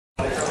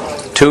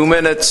2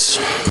 minutes.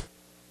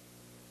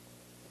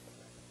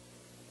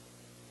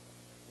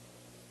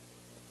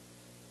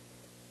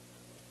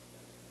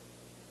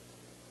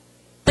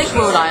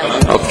 Rhode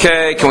Island.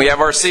 Okay, can we have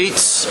our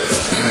seats?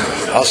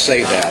 I'll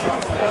say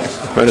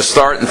that. I'm going to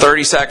start in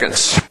 30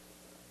 seconds.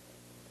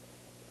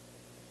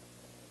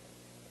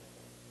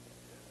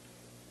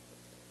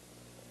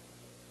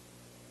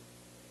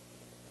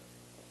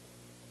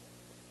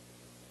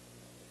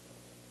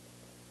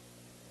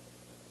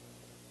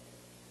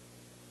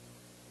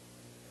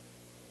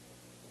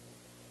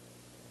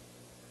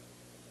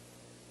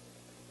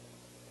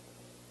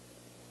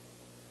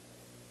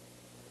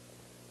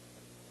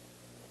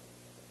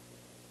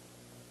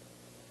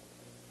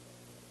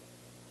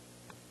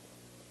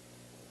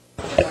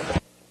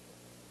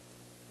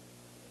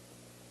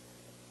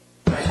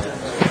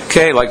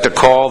 Okay, I'd like to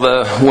call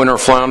the Winter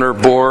Flounder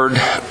Board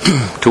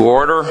to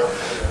order.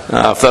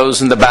 If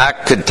those in the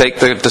back could take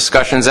the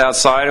discussions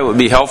outside, it would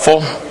be helpful.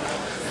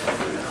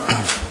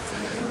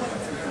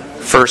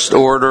 First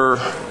order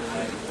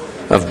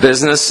of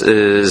business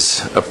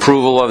is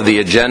approval of the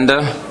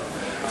agenda.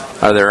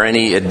 Are there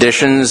any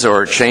additions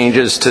or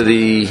changes to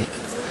the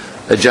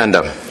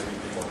agenda?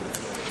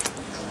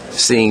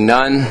 Seeing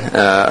none,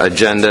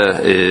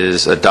 agenda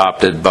is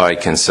adopted by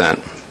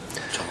consent.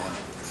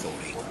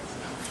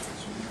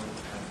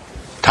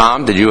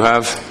 Tom, did you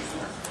have?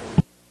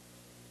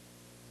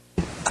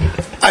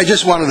 I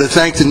just wanted to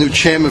thank the new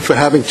chairman for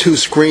having 2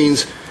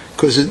 screens,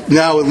 because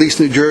now at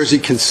least New Jersey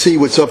can see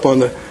what's up on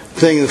the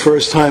thing the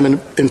first time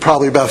in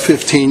probably about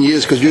 15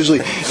 years, because usually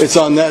it's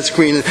on that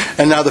screen,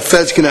 and now the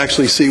feds can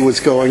actually see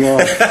what's going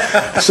on.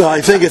 So I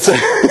think it's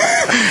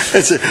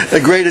a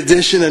great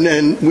addition,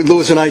 and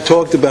Louis and I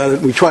talked about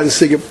it. We tried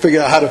to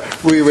figure out how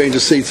to rearrange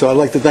the seats. So I'd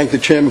like to thank the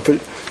chairman for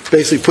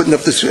basically putting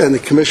up this, and the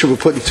commissioner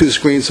for putting 2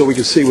 screens so we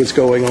can see what's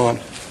going on.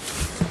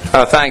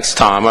 Thanks,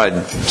 Tom.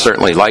 I'd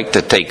certainly like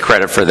to take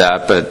credit for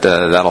that, but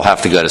that'll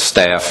have to go to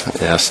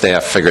staff.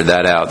 Staff figured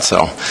that out,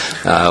 so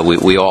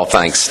we all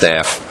thank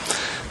staff.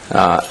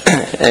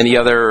 Any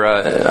other,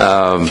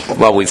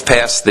 well, we've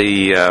passed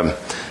the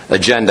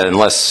agenda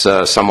unless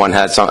someone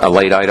had a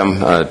late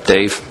item.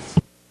 Dave?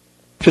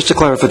 Just a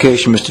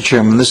clarification, Mr.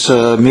 Chairman. This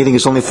meeting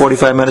is only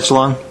 45 minutes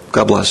long?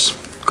 God bless.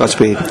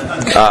 Godspeed.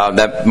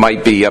 That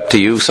might be up to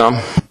you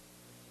some.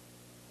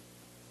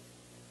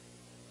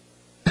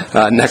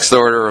 Next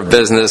order of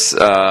business,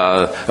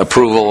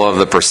 approval of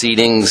the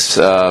proceedings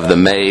of the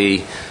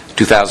May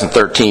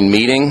 2013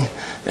 meeting.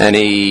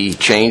 Any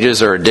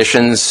changes or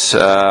additions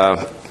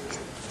to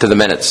the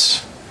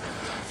minutes?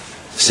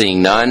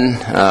 Seeing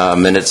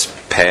none, minutes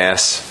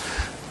pass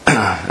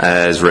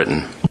as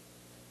written.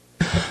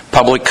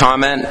 Public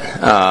comment.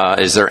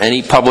 Is there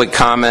any public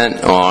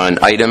comment on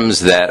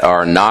items that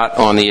are not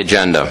on the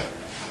agenda?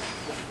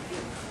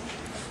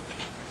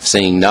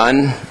 Seeing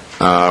none,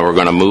 we're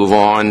going to move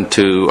on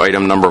to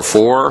item number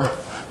 4.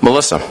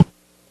 Melissa.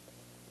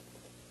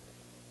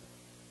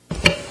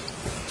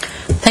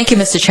 Thank you,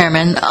 Mr.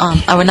 Chairman.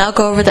 I will now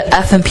go over the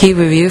F&P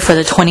review for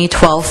the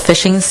 2012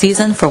 fishing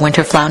season for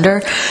winter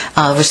flounder,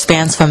 which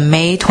spans from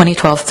May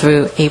 2012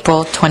 through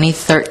April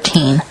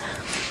 2013.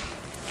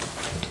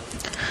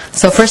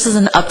 So first is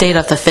an update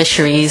of the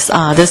fisheries.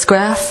 This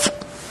graph,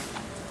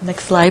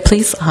 next slide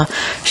please,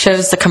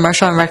 shows the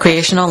commercial and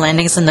recreational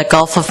landings in the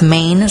Gulf of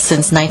Maine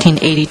since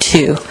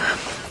 1982.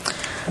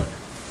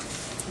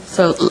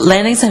 So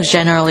landings have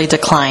generally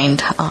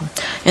declined.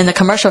 In the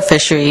commercial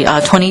fishery,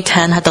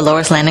 2010 had the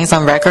lowest landings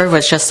on record,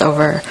 with just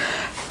over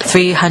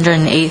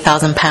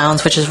 308,000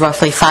 pounds, which is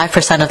roughly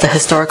 5% of the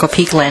historical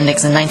peak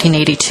landings in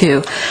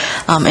 1982.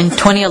 In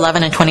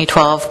 2011 and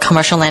 2012,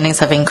 commercial landings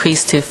have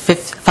increased to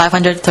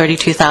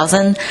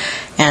 532,000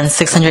 and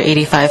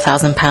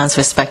 685,000 pounds,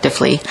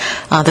 respectively.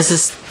 This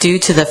is due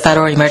to the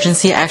federal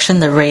emergency action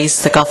that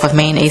raised the Gulf of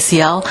Maine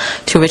ACL,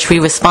 to which we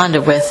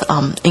responded with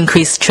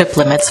increased trip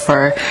limits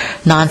for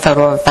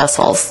non-federal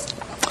vessels.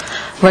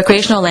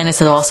 Recreational landings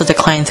have also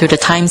declined through the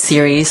time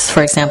series.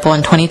 For example,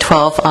 in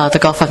 2012, the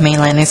Gulf of Maine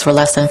landings were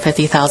less than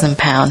 50,000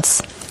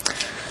 pounds.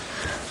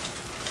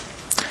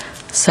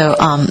 So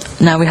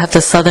now we have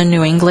the southern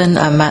New England,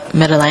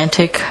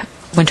 mid-Atlantic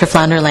winter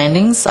flounder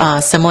landings.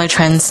 Similar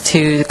trends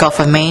to the Gulf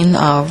of Maine,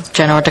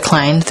 general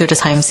decline through the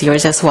time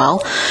series as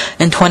well.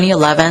 In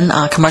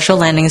 2011, commercial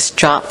landings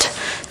dropped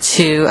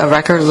to a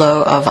record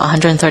low of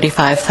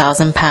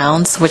 135,000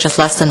 pounds, which is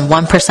less than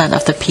 1%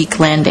 of the peak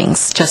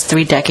landings just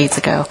 3 decades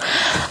ago.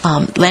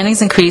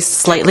 Landings increased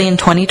slightly in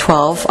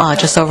 2012,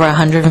 just over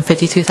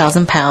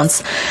 152,000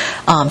 pounds.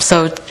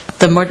 So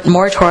the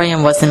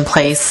moratorium was in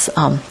place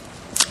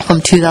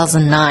from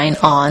 2009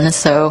 on,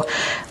 so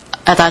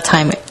at that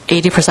time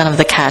 80% of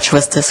the catch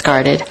was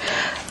discarded.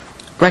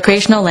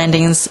 Recreational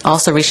landings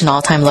also reached an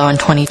all-time low in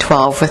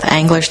 2012, with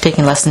anglers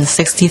taking less than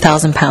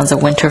 60,000 pounds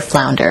of winter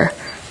flounder.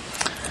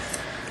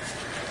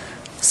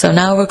 So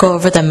now we'll go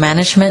over the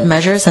management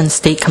measures and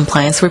state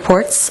compliance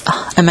reports.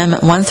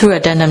 Amendment 1 through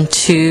Addendum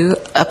 2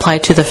 apply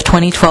to the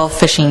 2012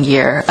 fishing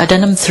year.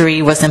 Addendum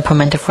 3 was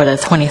implemented for the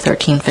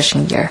 2013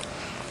 fishing year.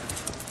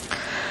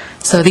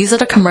 So these are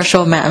the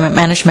commercial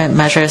management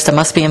measures that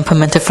must be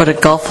implemented for the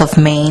Gulf of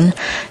Maine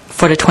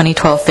for the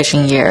 2012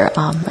 fishing year.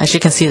 As you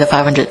can see, the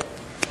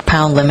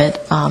 500-pound limit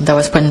that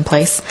was put in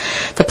place.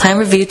 The plan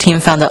review team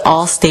found that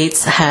all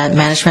states had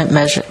management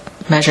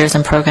measures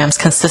and programs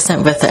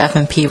consistent with the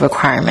FMP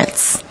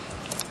requirements.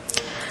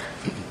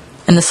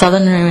 In the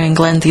southern New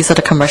England, these are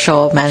the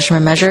commercial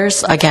management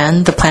measures.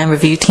 Again, the plan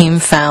review team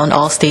found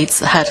all states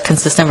had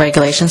consistent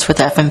regulations with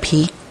the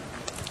FMP.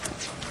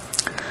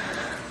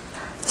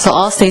 So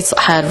all states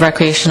had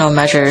recreational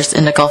measures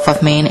in the Gulf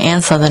of Maine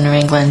and southern New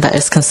England that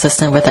is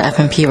consistent with the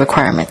FMP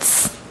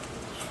requirements.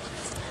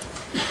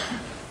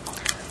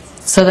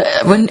 So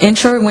the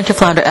Inshore Winter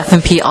Flounder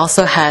FMP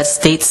also had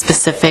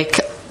state-specific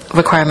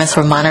requirements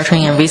for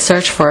monitoring and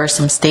research for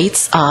some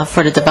states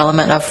for the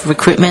development of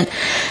recruitment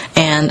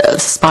and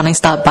spawning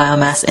stock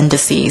biomass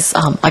indices.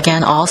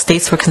 Again, all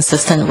states were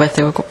consistent with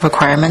the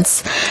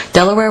requirements.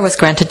 Delaware was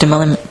granted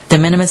de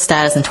minimis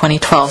status in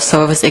 2012,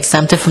 so it was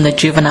exempted from the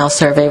juvenile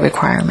survey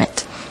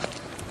requirement.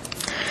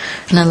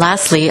 And then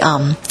lastly,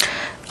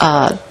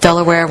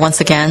 Delaware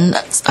once again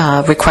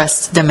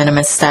requests de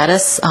minimis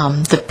status.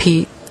 The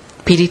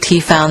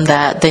PDT found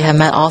that they have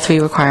met all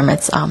three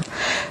requirements.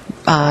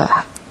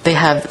 They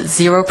have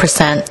 0%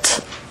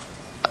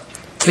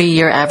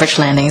 3-year average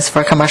landings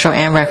for commercial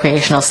and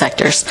recreational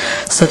sectors,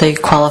 so they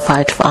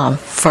qualified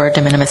for de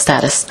minimis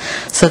status.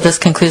 So this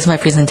concludes my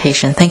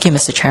presentation. Thank you,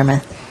 Mr. Chairman.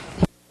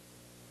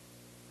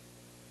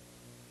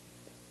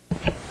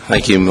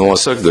 Thank you,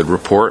 Melissa. Good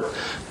report.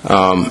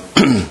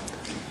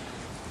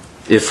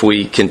 If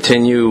we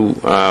continue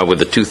with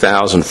the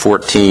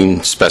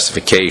 2014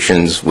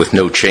 specifications with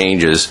no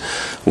changes,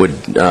 would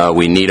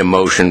we need a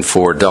motion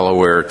for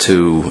Delaware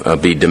to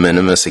be de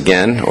minimis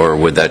again, or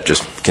would that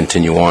just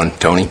continue on?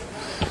 Tony?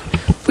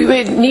 We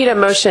would need a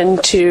motion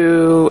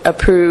to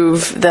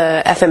approve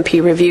the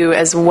FMP review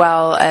as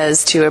well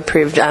as to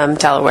approve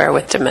Delaware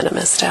with de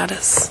minimis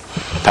status.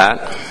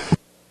 Pat?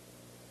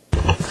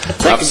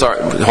 I'm sorry.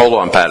 Hold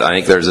on, Pat. I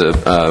think there's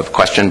a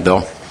question.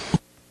 Bill?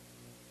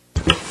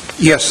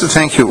 Yes,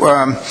 thank you.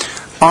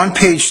 On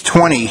page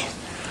 20,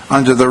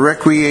 under the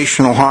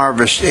recreational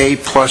harvest, A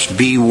plus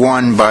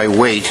B1 by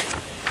weight,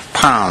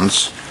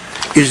 pounds,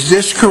 is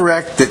this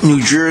correct that New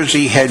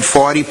Jersey had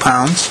 40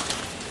 pounds?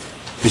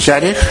 Is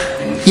that it?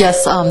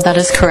 Yes, that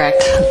is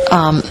correct.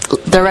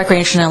 The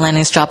recreational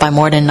landings dropped by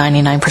more than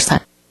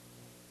 99%.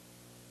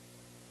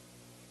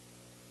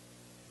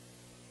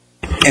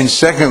 And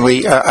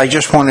secondly, I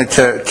just wanted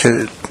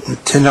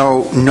to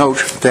note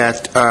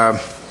that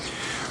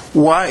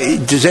why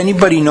does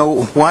anybody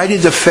know why did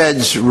the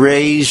feds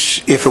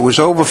raise, if it was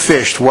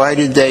overfished, why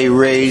did they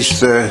raise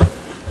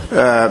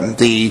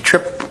the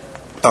trip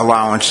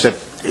allowance that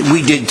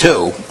we did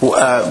too?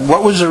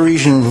 What was the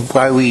reason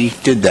why we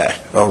did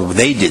that, or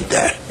they did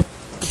that?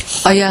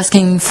 Are you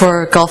asking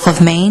for Gulf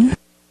of Maine?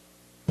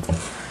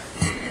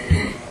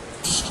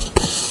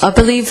 I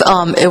believe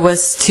it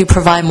was to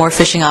provide more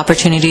fishing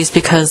opportunities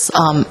because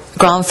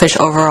ground fish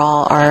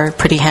overall are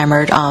pretty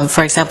hammered.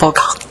 For example,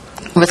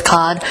 with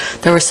cod,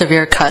 there were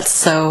severe cuts,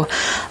 so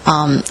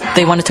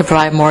they wanted to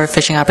provide more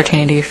fishing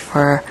opportunity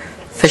for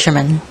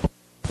fishermen.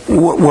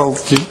 Well,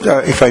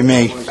 if I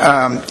may,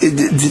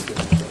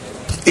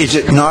 is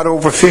it not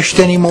overfished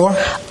anymore?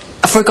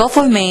 For Gulf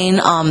of Maine,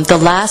 the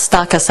last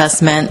stock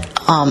assessment,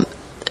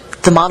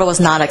 the model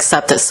was not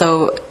accepted,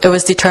 so it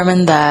was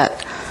determined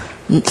that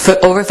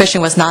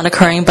overfishing was not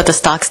occurring, but the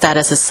stock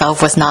status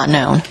itself was not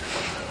known.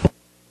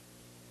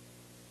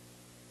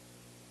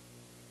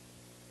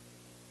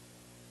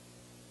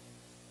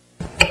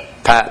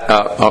 Pat,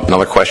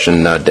 another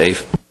question,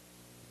 Dave.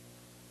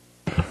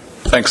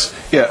 Thanks.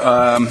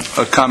 Yeah,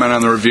 a comment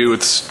on the review.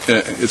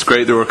 It's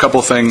great. There were a couple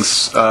of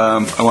things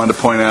I wanted to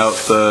point out.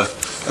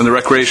 In the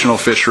recreational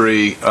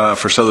fishery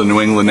for southern New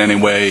England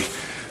anyway,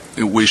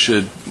 we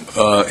should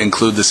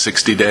include the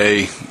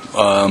 60-day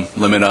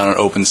limit on an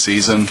open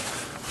season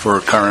for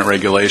current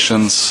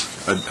regulations.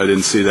 I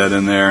didn't see that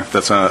in there.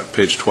 That's on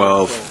page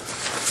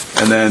 12.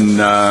 And then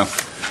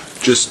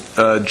just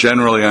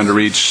generally under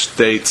each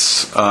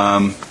state's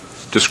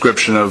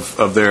description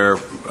of their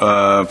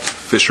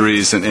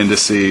fisheries and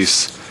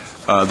indices,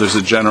 there's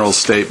a general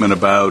statement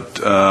about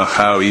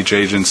how each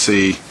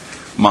agency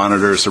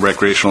monitors the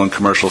recreational and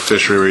commercial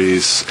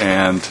fisheries,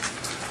 and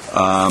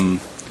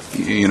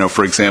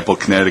for example,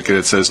 Connecticut,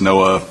 it says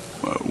NOAA,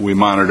 we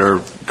monitor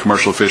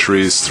commercial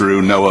fisheries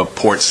through NOAA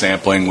port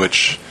sampling,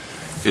 which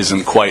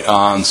isn't quite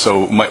on,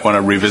 so we might want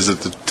to revisit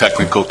the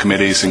technical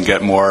committees and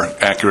get more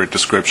accurate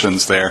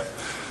descriptions there.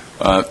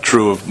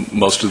 True of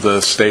most of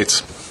the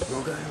states.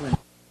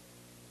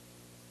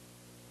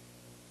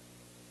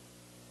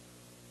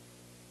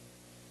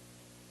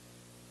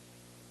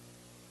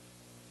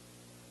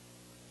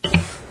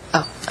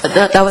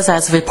 That was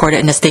as reported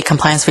in the state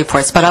compliance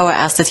reports, but I will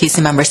ask the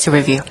TC members to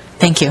review.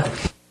 Thank you.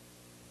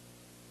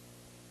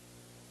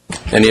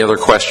 Any other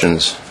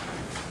questions?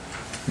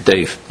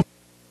 Dave?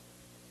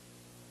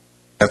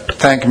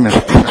 Thank you,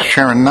 Mr.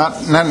 Chairman.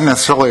 Not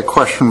necessarily a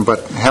question,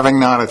 but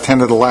having not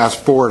attended the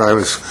last board,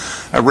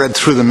 I read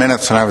through the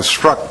minutes and I was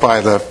struck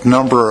by the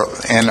number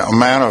and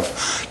amount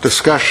of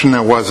discussion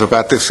there was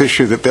about this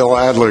issue that Bill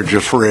Adler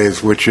just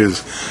raised, which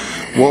is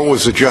what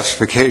was the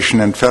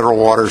justification in federal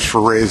waters for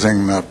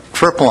raising the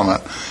trip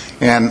limit.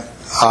 And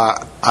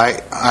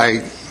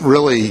I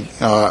really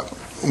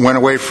went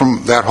away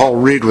from that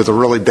whole read with a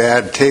really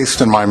bad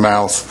taste in my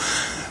mouth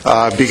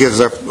because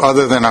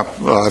other than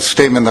a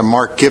statement that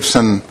Mark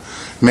Gibson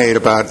made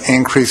about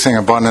increasing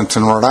abundance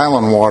in Rhode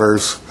Island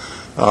waters,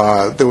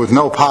 there was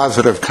no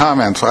positive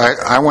comments.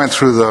 I went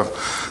through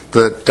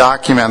the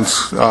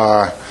documents,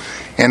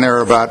 and there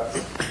are about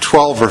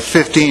 12 or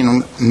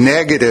 15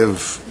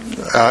 negative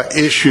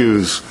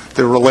issues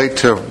that relate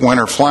to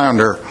winter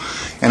flounder,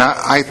 and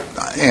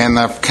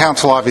the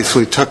council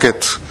obviously took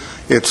its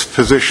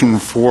position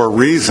for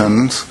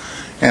reasons.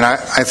 And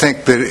I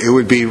think that it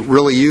would be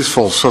really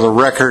useful, so the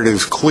record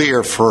is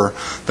clear, for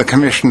the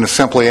Commission to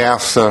simply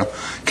ask the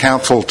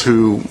Council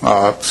to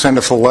send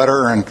us a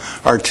letter and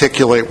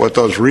articulate what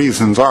those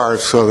reasons are,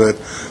 so that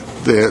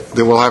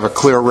we'll have a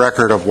clear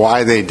record of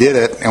why they did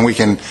it, and we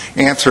can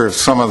answer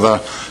some of the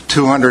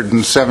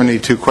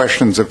 272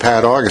 questions that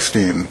Pat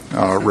Augustine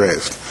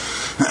raised.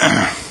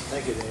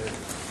 Thank you,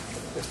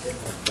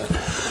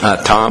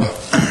 David. Tom?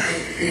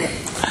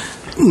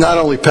 Not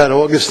only Pat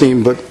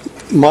Augustine, but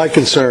my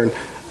concern,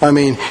 I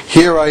mean,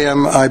 here I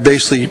am,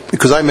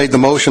 because I made the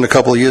motion a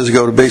couple of years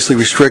ago to basically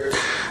restrict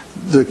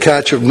the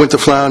catch of winter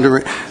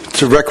flounder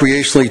to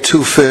recreationally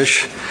 2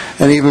 fish,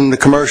 and even the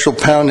commercial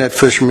pound net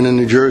fishermen in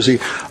New Jersey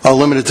are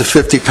limited to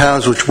 50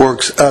 pounds, which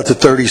works out to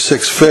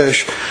 36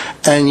 fish,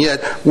 and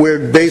yet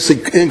we're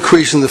basically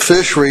increasing the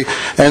fishery,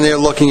 and they're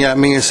looking at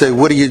me and say,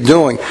 what are you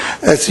doing?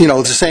 It's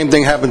the same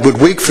thing happened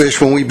with weak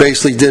fish when we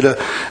basically did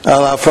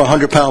allow for a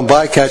 100-pound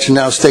bycatch, and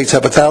now states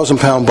have a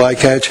 1,000-pound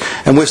bycatch,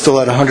 and we're still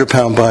at a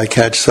 100-pound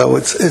bycatch. So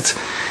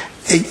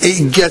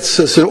it gets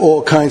us in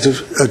all kinds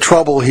of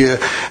trouble here,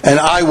 and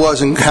I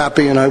wasn't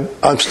happy, and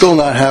I'm still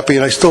not happy,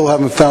 and I still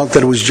haven't found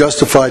that it was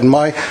justified in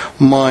my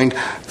mind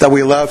that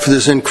we allowed for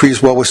this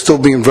increase while we're still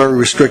being very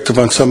restrictive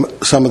on some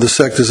of the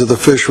sectors of the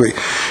fishery.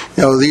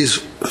 These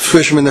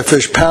fishermen that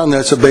fish pound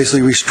nets are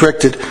basically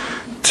restricted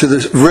to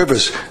the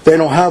rivers. They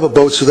don't have a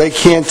boat, so they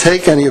can't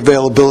take any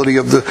availability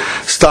of the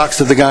stocks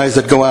of the guys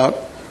that go out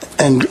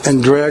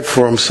and drag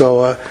for them.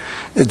 So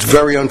it's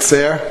very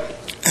unfair.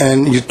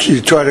 And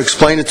you try to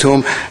explain it to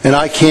them, and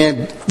I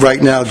can't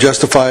right now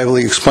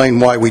justifiably explain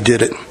why we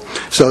did it.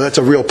 So that's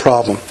a real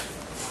problem.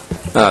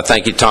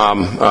 Thank you,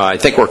 Tom. I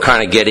think we're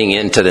kind of getting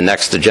into the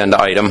next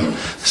agenda item,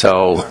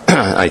 so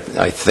I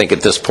think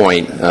at this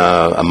point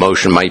a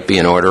motion might be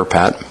in order.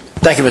 Pat?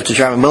 Thank you, Mr.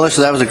 Chairman.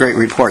 Melissa, that was a great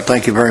report.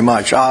 Thank you very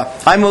much.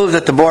 I move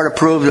that the Board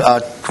approve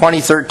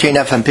 2013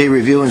 FMP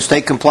review and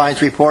state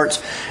compliance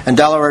reports and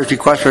Delaware's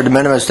request for de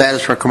minimis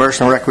status for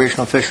commercial and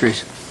recreational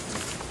fisheries.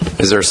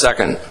 Is there a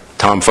second?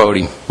 Tom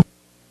Foti.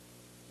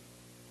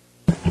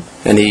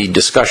 Any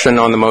discussion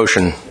on the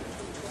motion?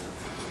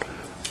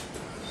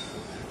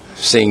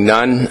 Seeing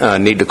none,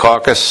 need to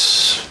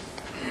caucus?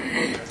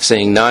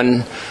 Seeing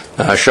none,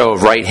 show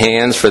of right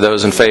hands for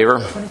those in favor.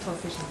 1,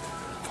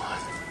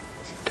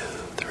 2,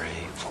 3,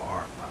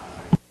 4,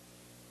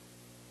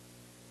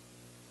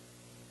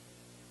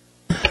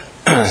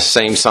 5.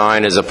 Same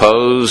sign as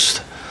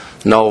opposed.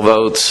 Null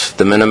votes,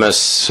 de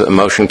minimis,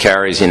 motion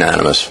carries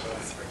unanimous.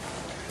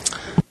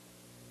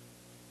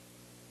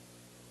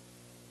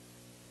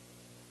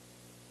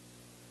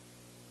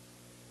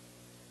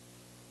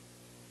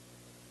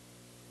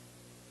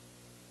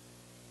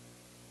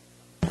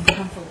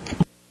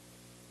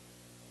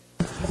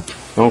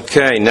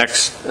 Okay,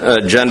 next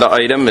agenda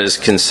item is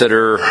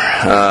consider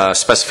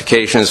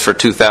specifications for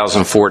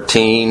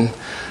 2014.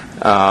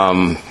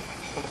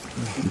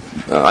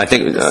 I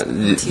think,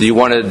 do you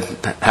want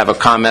to have a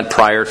comment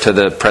prior to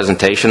the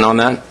presentation on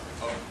that?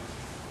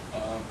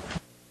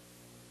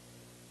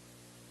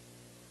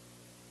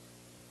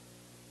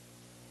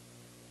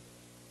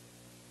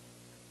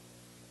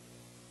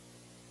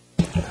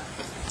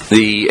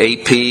 The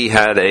AP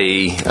had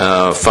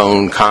a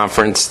phone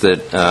conference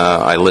that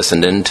I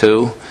listened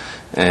into,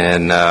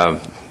 and the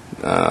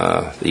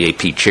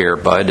AP chair,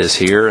 Bud, is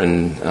here,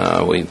 and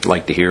we'd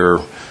like to hear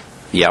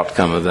the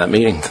outcome of that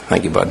meeting.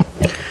 Thank you, Bud.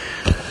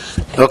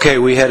 Okay,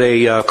 we had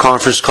a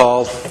conference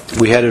call.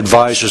 We had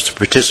advisors that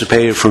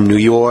participated from New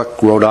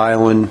York, Rhode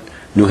Island,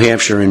 New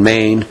Hampshire, and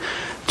Maine.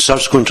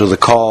 Subsequent to the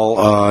call,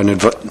 an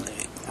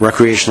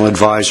recreational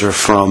advisor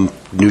from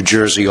New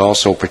Jersey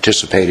also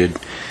participated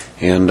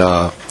and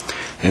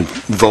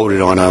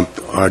voted on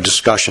our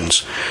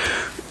discussions.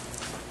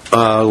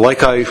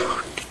 Like I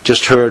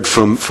just heard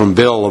from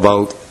Bill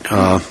about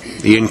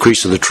the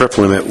increase of the trip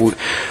limit,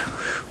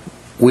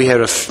 we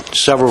had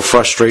several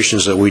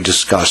frustrations that we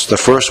discussed. The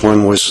first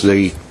one was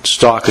the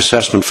stock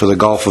assessment for the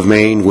Gulf of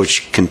Maine,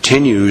 which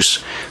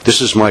continues.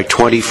 This is my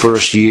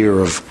 21st year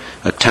of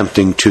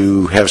attempting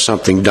to have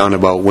something done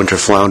about winter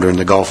flounder in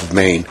the Gulf of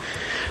Maine.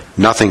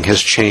 Nothing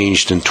has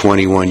changed in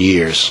 21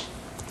 years.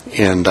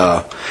 And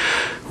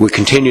we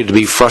continue to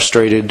be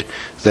frustrated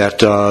that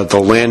the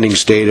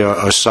landings data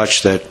are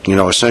such that,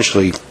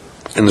 essentially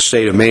in the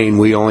state of Maine,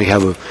 we only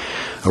have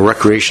a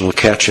recreational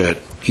catch at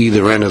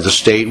either end of the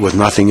state with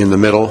nothing in the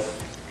middle.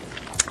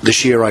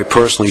 This year I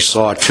personally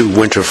saw 2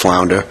 winter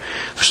flounder.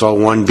 I saw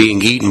one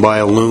being eaten by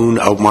a loon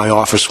out my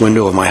office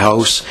window of my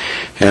house,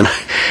 and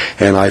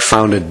I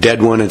found a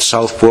dead one in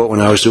Southport when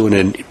I was doing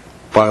a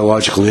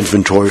biological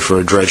inventory for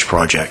a dredge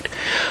project.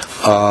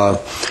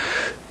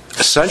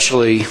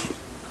 Essentially,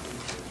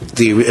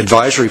 the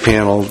advisory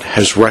panel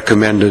has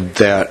recommended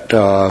that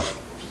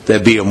there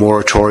be a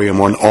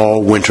moratorium on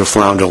all winter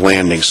flounder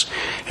landings.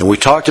 And we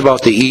talked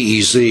about the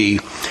EEZ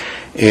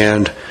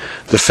and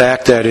the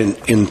fact that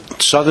in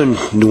southern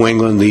New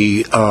England,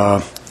 the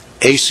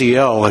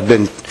ACL had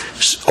been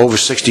over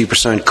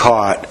 60%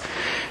 caught,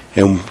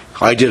 and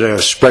I did a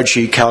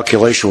spreadsheet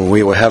calculation when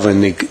we were having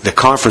the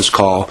conference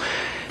call,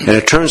 and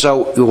it turns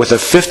out with a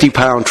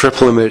 50-pound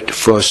trip limit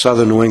for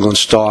southern New England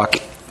stock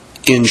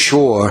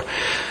inshore,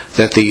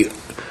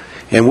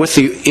 and with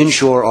the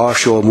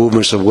inshore-offshore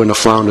movements of winter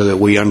flounder that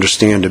we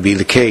understand to be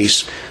the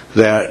case,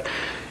 that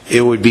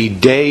it would be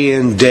day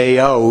in, day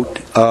out,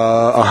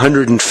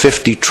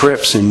 150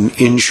 trips in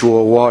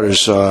inshore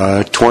waters,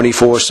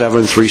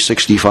 24/7,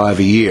 365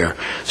 a year.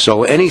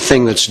 So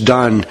anything that's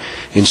done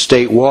in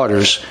state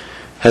waters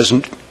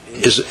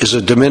is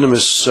a de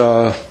minimis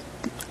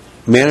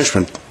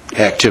management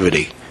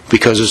activity,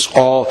 because it's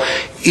all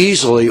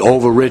easily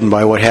overridden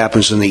by what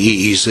happens in the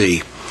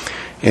EEZ.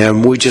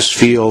 And we just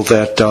feel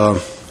that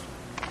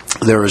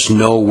there is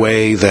no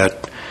way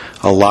that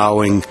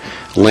allowing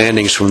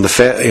landings from the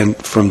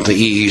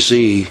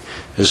EEZ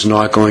is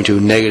not going to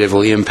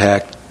negatively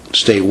impact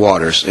state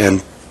waters.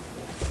 And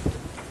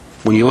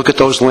when you look at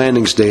those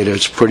landings data,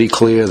 it's pretty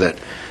clear that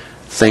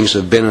things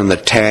have been in the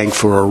tank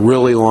for a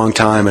really long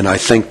time, and I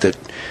think that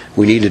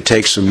we need to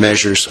take some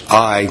measures.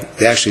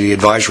 Actually the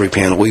advisory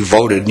panel, we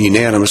voted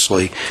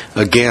unanimously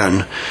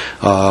again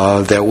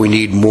that we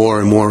need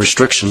more and more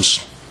restrictions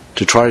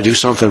to try to do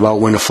something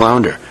about winter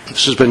flounder.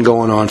 This has been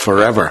going on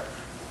forever.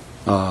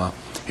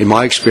 In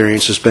my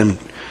experience, it's been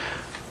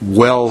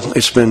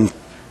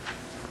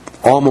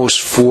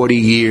almost 40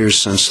 years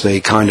since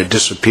they kind of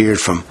disappeared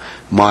from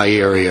my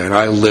area, and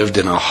I lived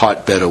in a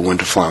hotbed of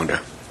winter flounder.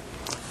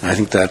 I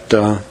think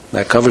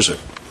that covers it.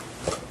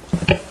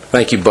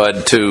 Thank you,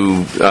 Bud.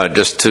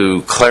 Just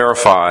to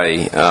clarify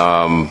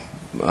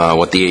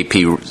what the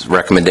AP's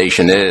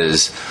recommendation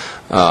is,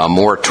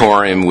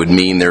 moratorium would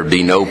mean there'd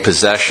be no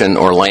possession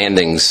or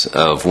landings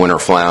of winter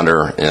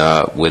flounder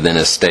within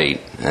a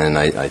state, and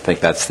I think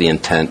that's the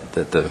intent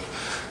that the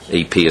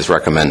AP is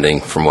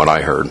recommending from what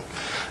I heard.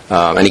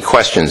 Any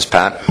questions,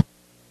 Pat?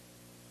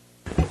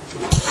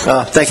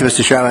 Thank you,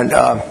 Mr. Chairman.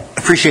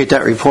 Appreciate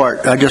that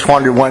report. I just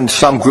wondered when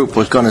some group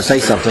was going to say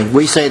something.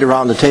 We say it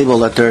around the table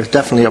that there's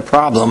definitely a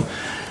problem.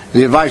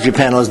 The advisory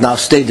panel has now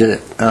stated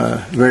it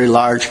very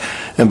large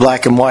in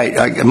black and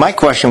white. My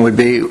question would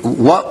be,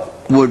 what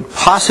would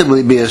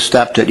possibly be a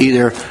step that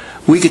either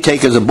we could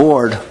take as a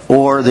board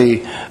or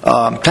the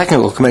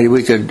technical committee,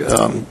 we could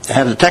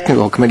have the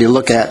technical committee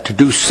look at to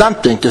do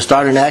something to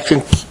start an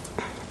action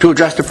to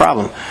address the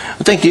problem?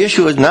 I think the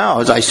issue is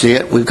now, as I see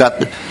it, we've got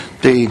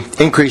the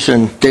increase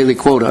in daily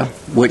quota,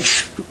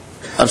 which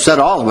I've said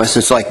all of us,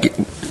 it's like,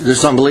 this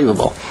is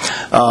unbelievable.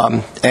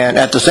 And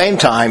at the same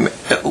time,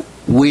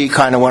 we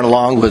kind of went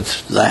along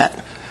with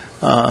that.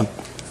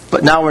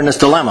 But now we're in this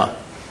dilemma.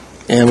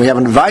 And we have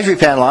an advisory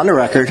panel on the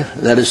record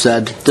that has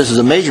said this is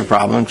a major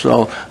problem.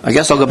 So I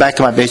guess I'll go back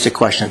to my basic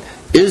question.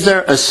 Is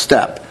there a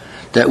step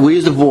that we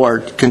as a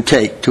board can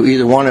take to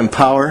either, one,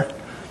 empower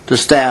the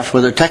staff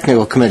with a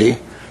technical committee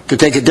to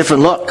take a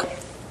different look,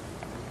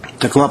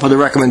 to come up with a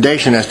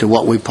recommendation as to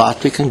what we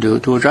possibly can do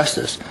to address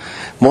this?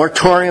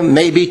 Moratorium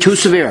may be too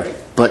severe,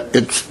 but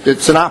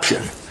it's an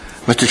option.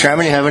 Mr.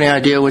 Chairman, you have any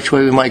idea which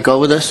way we might go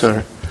with this?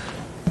 Or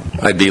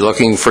I'd be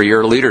looking for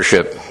your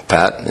leadership,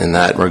 Pat, in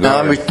that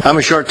regard. I'm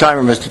a short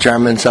timer, Mr.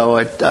 Chairman, so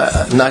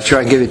I'm not sure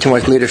I can give you too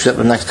much leadership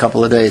in the next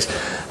couple of days.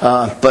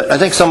 But I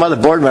think some other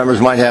board members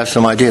might have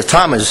some ideas.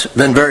 Tom has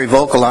been very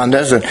vocal on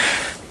this, and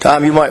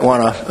Tom, you might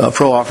want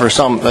to offer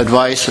some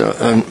advice.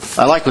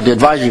 I like what the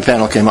advisory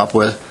panel came up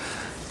with,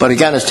 but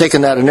again, it's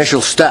taken that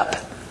initial step,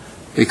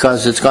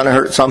 because it's going to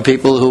hurt some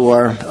people who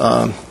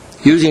are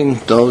using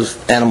those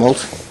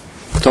animals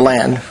to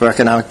land for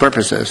economic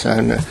purposes,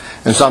 and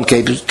in some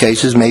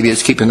cases maybe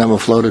it's keeping them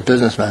afloat as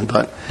businessmen.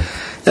 But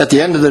at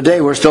the end of the day,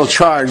 we're still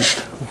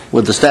charged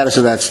with the status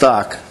of that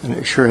stock, and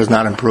it sure has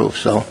not improved.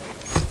 So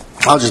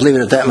I'll just leave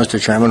it at that,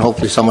 Mr. Chairman.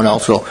 Hopefully someone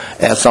else will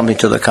add something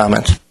to the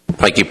comments.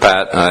 Thank you,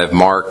 Pat. I have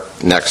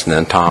Mark next, and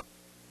then Tom.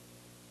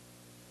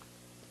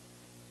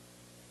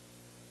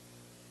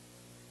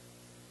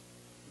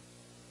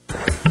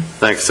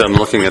 Thanks. I'm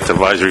looking at the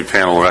advisory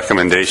panel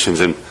recommendations,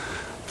 and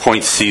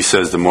point C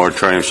says the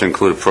moratorium should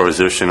include a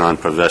prohibition on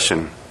possession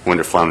of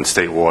winter flounder in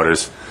state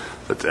waters,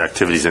 but the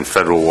activities in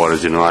federal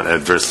waters do not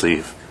adversely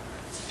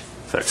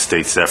affect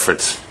states'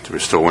 efforts to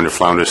restore winter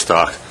flounder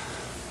stock.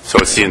 So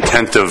it's the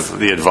intent of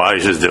the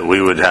advisors that we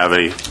would have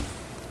a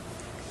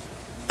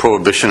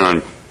prohibition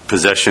on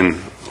possession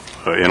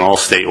in all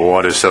state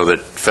waters so that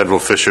federal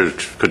fishers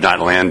could not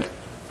land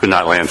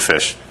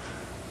fish.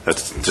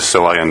 That's just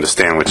so I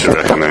understand what you're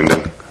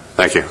recommending.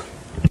 Thank you.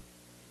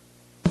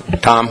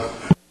 Tom?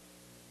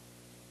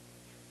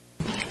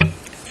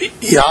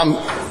 Yeah,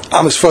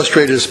 I'm as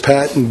frustrated as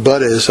Pat and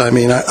Bud is. I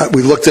mean,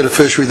 we looked at a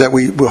fishery that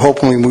we were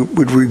hoping we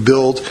would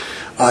rebuild.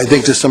 I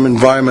think there's some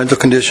environmental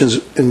conditions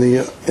in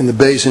the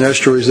bays and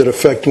estuaries that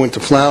affect winter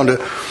flounder.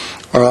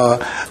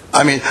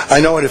 I mean,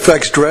 I know it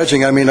affects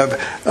dredging. I mean,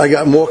 I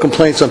got more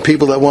complaints on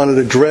people that wanted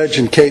to dredge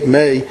in Cape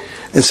May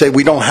and say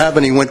we don't have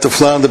any winter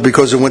flounder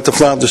because of winter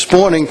flounder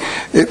spawning.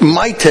 It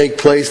might take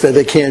place that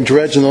they can't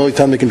dredge, and the only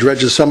time they can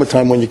dredge is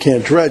summertime when you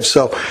can't dredge.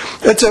 So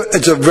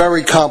it's a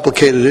very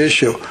complicated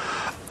issue.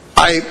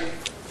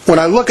 When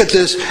I look at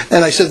this,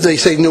 and they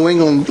say New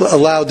England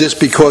allowed this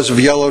because of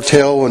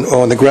yellowtail and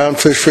on the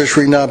groundfish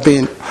fishery not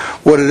being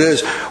what it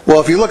is.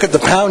 Well, if you look at the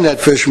pound net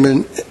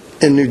fishermen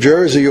in New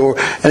Jersey or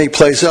any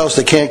place else,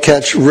 they can't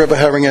catch river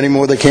herring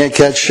anymore, they can't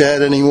catch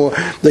shad anymore,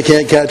 they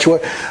can't catch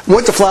what?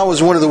 Winter flounder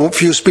was one of the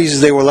few species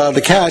they were allowed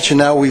to catch, and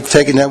now we've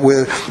taken that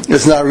where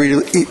it's not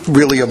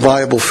really a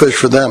viable fish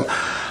for them.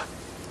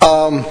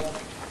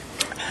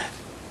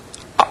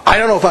 I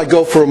don't know if I'd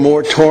go for a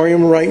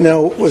moratorium right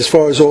now as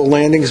far as all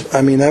landings.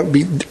 I mean, that would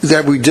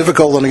be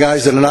difficult on the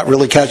guys that are not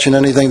really catching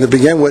anything to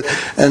begin with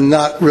and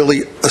not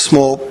really a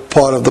small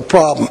part of the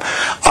problem.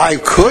 I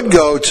could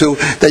go to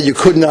that you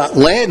could not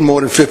land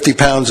more than 50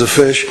 pounds of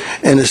fish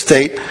in a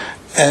state,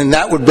 and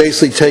that would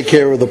basically take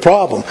care of the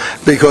problem,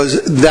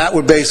 because that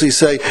would basically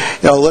say,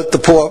 let the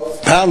poor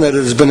pound net that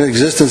has been in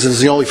existence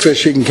is the only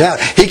fish he can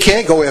catch. He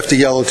can't go after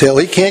yellowtail.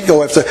 He can't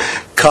go after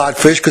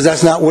codfish because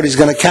that's not what he's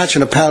going to catch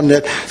in a pound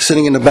net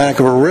sitting in the bank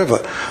of a river.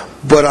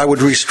 But I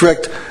would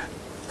restrict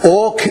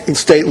all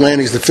state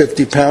landings to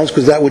 50 pounds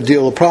because that would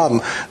deal with the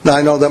problem. Now,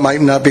 I know that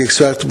might not be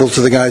acceptable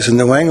to the guys in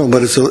New England,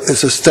 but it's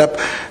a step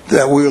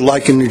that we would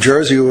like in New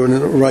Jersey or in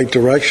the right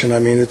direction. I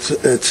mean, it's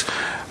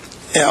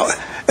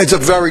a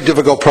very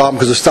difficult problem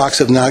because the stocks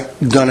have not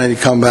done any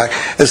comeback.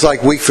 It's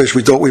like weak fish.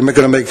 We thought we were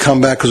going to make a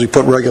comeback because we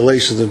put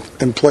regulations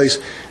in place,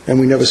 and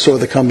we never saw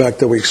the comeback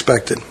that we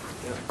expected.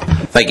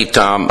 Thank you,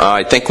 Tom.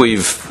 I think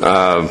we've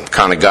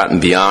kind of gotten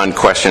beyond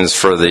questions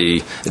for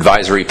the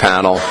advisory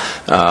panel.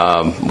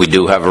 We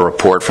do have a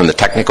report from the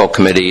technical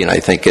committee, and I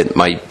think it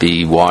might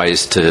be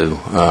wise to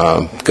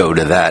go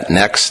to that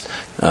next.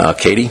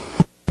 Katie?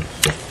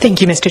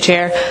 Thank you, Mr.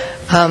 Chair.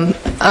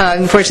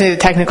 Unfortunately,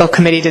 the technical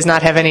committee does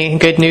not have any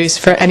good news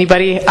for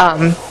anybody.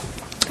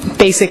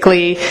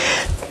 Basically,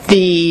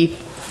 the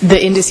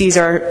indices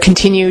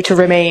continue to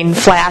remain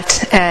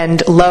flat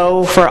and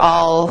low for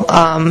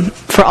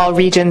all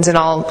regions and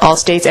all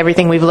states.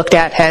 Everything we've looked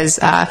at has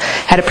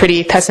had a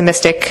pretty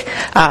pessimistic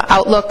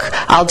outlook.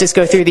 I'll just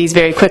go through these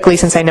very quickly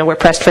since I know we're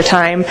pressed for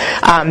time.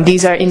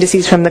 These are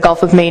indices from the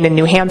Gulf of Maine and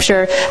New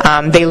Hampshire.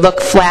 They look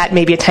flat,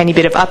 maybe a tiny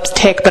bit of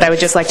uptick, but I would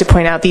just like to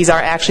point out these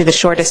are actually the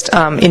shortest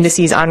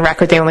indices on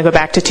record. They only go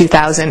back to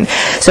 2000.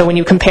 So when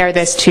you compare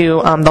this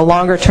to the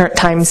longer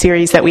time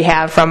series that we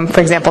have from,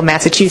 for example,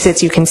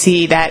 Massachusetts, you can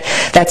see that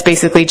that's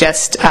basically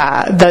just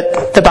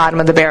the bottom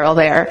of the barrel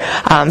there.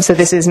 So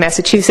this is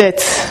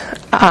Massachusetts.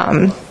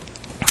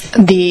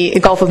 The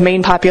Gulf of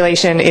Maine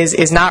population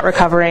is not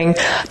recovering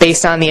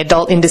based on the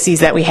adult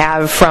indices that we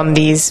have from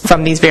these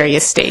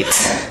various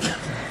states.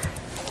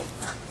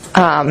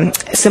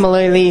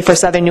 Similarly, for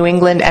southern New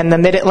England and the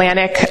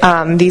mid-Atlantic,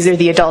 these are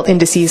the adult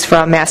indices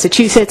from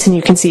Massachusetts, and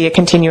you can see a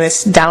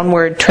continuous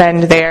downward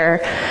trend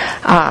there.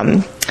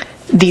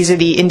 These are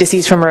the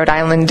indices from Rhode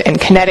Island and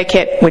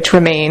Connecticut, which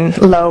remain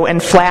low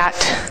and flat.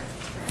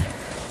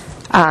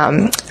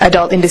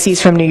 Adult indices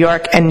from New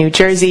York and New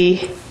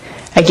Jersey,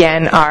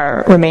 again,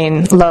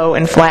 remain low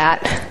and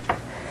flat.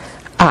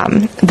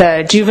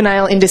 The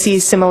juvenile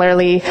indices,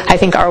 similarly, I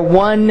think are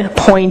 1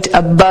 point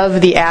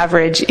above the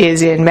average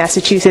is in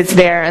Massachusetts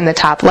there in the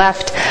top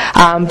left,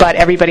 but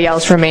everybody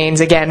else remains,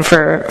 again,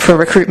 for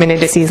recruitment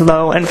indices,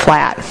 low and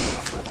flat.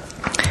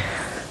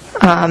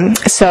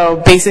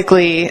 So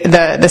basically,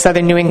 the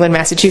southern New England,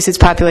 Massachusetts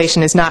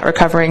population is not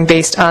recovering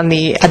based on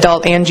the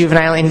adult and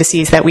juvenile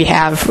indices that we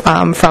have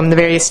from the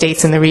various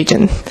states in the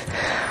region.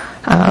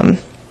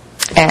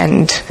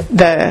 And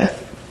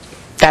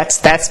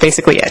that's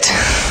basically it.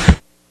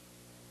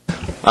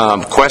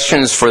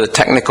 Questions for the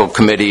technical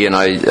committee, and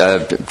I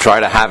try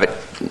to have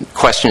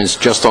questions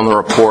just on the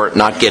report,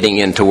 not getting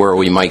into where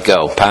we might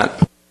go.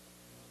 Pat?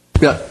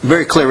 Yeah,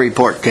 very clear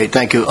report, Kate.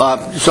 Thank you.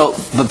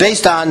 But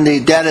based on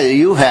the data that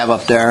you have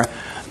up there,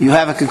 you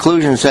have a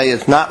conclusion, say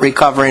it's not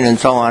recovering, and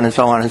so on and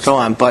so on and so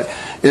on. But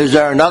is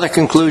there another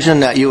conclusion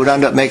that you would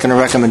end up making a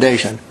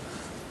recommendation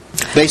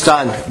based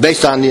on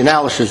the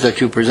analysis that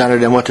you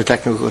presented and what the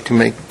technical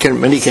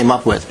committee came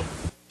up with?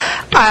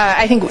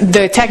 I think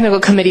the technical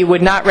committee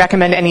would not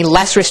recommend any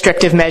less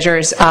restrictive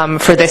measures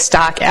for this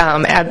stock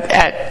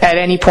at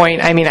any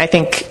point. I mean, I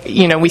think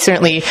we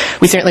certainly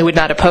would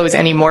not oppose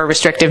any more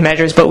restrictive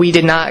measures, but we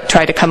did not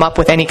try to come up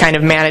with any kind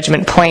of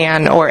management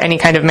plan or any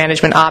kind of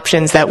management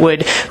options that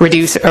would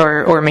reduce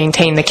or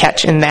maintain the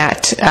catch in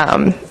that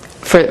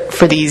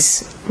for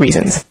these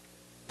reasons.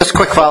 Just a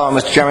quick follow-on,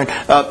 Mr. Chairman.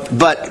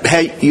 But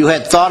hey, you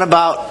had thought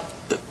about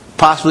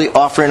possibly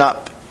offering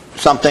up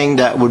something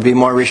that would be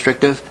more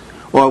restrictive?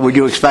 Or would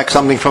you expect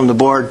something from the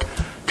board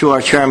to our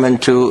chairman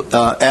to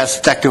ask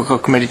the technical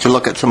committee to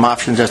look at some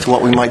options as to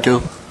what we might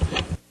do?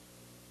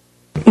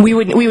 We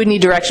would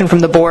need direction from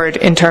the board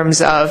in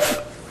terms of,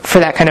 for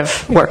that kind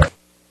of work.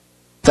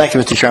 Thank you,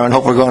 Mr. Chairman.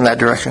 Hope we're going in that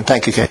direction.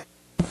 Thank you, Kate.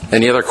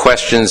 Any other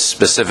questions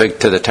specific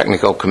to the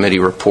technical committee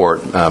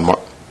report?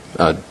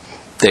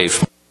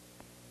 Dave.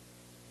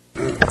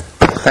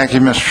 Thank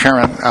you, Mr.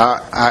 Chairman.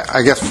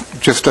 I guess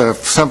just a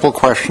simple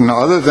question.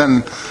 Other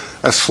than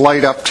a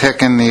slight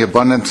uptick in the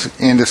abundance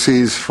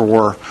indices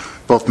for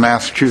both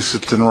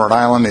Massachusetts and Rhode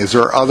Island,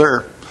 are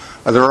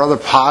there other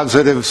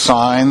positive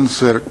signs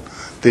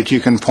that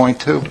you can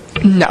point to?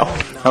 No.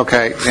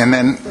 Okay. And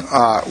then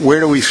where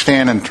do we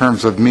stand in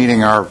terms of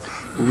meeting our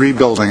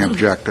rebuilding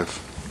objective?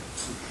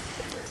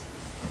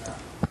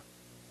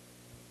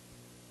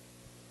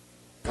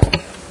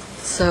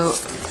 So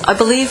I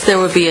believe there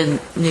would be a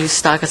new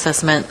stock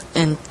assessment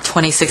in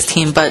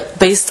 2016, but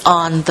based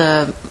on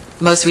the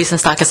most recent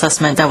stock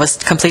assessment that was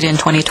completed in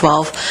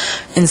 2012,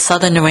 in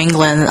southern New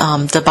England,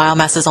 the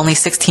biomass is only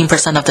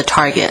 16% of the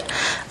target.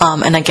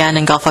 And again,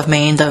 in Gulf of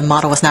Maine, the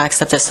model was not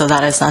accepted, so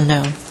that is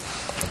unknown.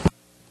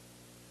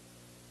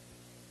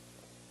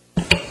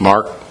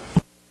 Mark?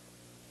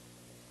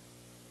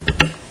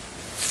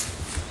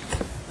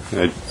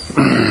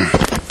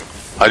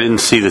 I didn't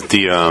see that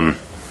the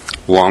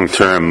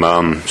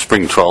long-term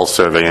spring trawl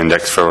survey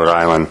index for Rhode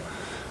Island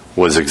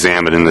was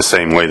examined in the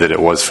same way that it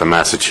was for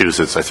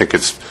Massachusetts. I think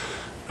it's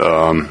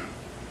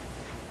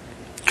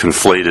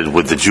conflated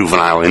with the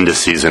juvenile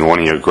indices in one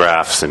of your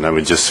graphs, and I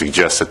would just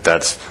suggest that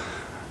that's,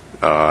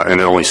 and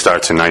it only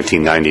starts in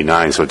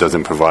 1999, so it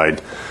doesn't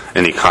provide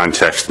any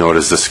context, nor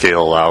does the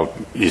scale allow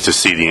you to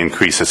see the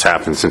increase that's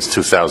happened since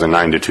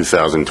 2009 to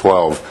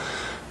 2012.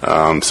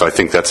 So I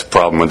think that's a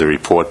problem with the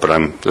report, but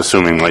I'm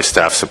assuming my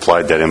staff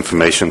supplied that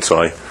information,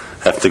 so I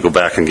have to go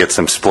back and get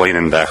some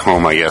splaining back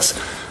home, I guess.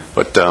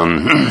 But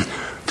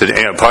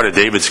part of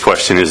David's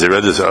question is there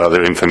is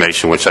other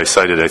information, which I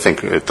cited, I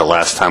think, at the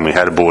last time we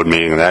had a board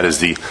meeting, and that is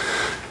the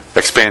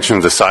expansion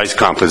of the size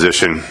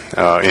composition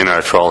in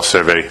our trawl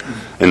survey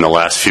in the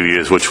last few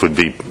years, which would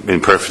be in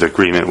perfect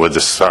agreement with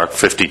the SARC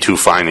 52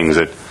 findings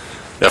that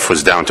F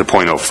was down to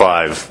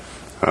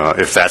 0.05.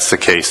 If that's the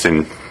case,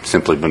 then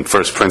simply been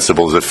first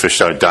principles that fish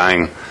are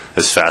dying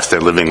as fast, they're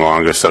living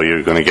longer, so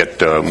you're going to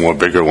get more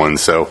bigger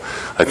ones. So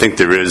I think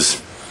there is,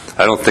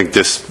 I don't think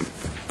this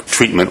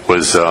treatment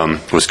was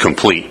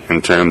complete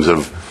in terms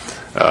of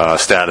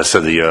status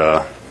of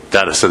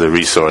the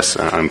resource.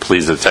 I'm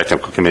pleased the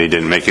technical committee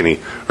didn't make any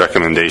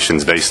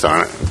recommendations based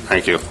on it.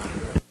 Thank you.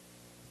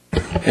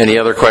 Any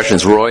other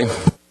questions? Roy?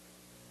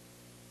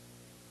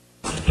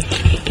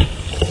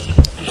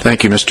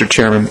 Thank you, Mr.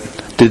 Chairman.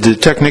 Did the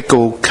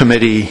technical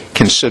committee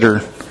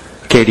consider,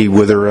 Katie,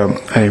 whether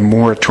a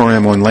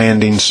moratorium on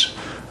landings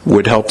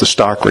would help the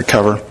stock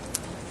recover?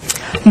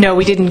 No,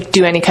 we didn't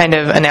do any kind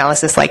of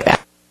analysis like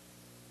that.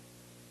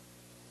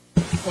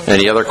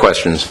 Any other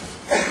questions?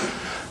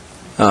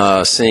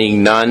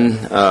 Seeing none,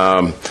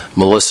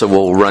 Melissa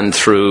will run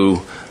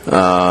through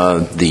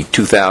the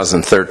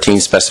 2013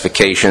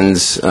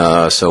 specifications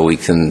so we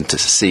can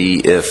see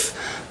if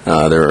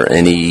there are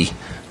any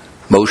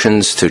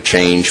motions to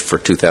change for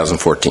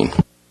 2014.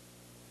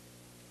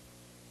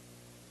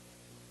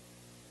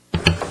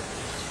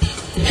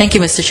 Thank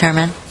you, Mr.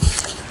 Chairman.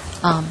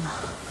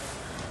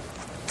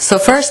 So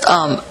first,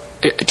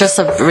 just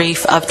a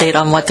brief update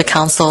on what the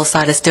council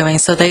side is doing.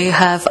 So they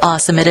have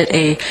submitted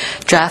a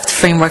draft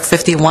Framework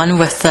 51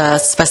 with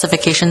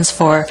specifications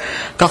for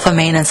Gulf of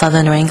Maine and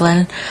Southern New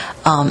England.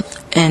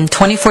 In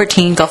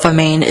 2014, Gulf of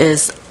Maine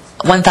is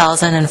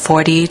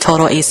 1,040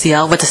 total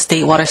ACL with the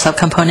state water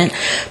subcomponent,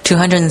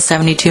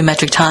 272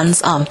 metric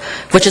tons,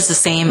 which is the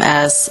same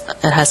as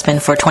it has been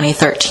for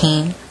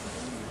 2013.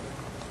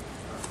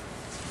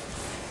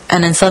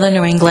 And in Southern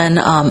New England,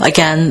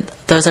 again,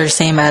 those are the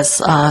same as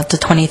the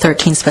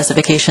 2013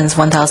 specifications,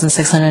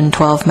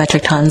 1,612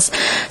 metric tons,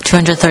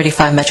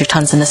 235 metric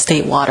tons in the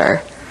state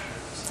water.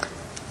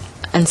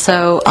 And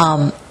so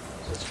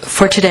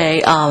for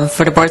today,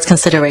 for the board's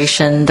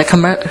consideration, the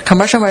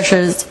commercial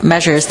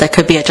measures that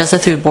could be adjusted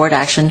through board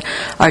action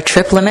are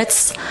trip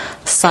limits,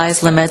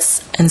 size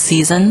limits, and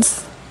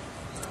seasons.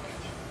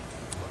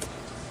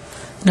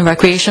 The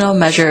recreational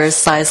measures,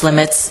 size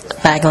limits,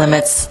 bag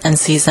limits, and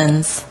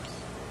seasons.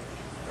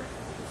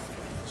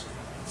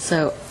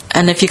 So,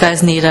 and if you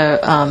guys need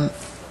a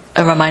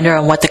reminder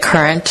on what the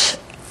current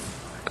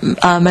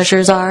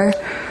measures are,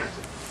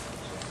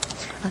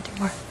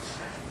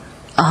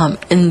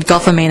 in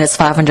Gulf of Maine it's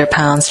 500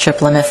 pounds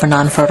trip limit for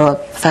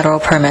non-federal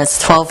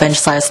permits, 12-inch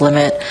size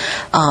limit.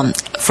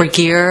 For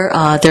gear,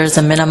 there's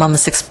a minimum of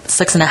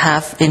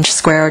 6.5-inch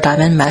square or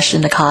diamond mesh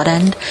in the cod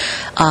end,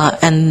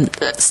 and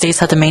states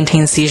have to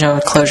maintain seasonal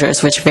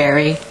closures, which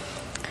vary.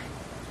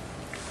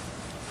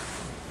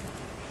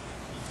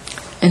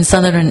 In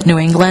southern New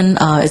England,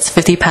 it's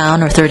 50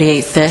 pound or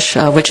 38 fish,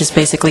 which is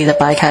basically the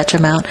bycatch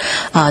amount.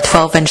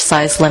 12-inch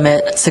size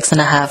limit,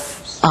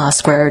 6.5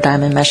 square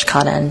diamond mesh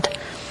cod end.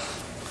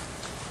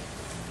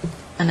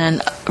 And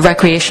then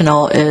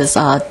recreational is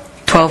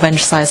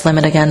 12-inch size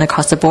limit again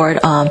across the board.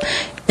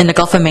 In the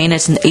Gulf of Maine,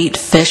 it's an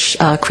 8-fish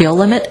creel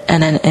limit,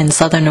 and then in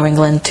southern New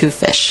England, 2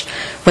 fish,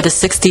 with a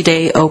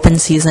 60-day open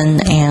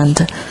season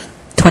and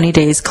 20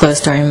 days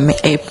closed during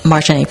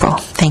March and April.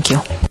 Thank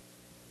you.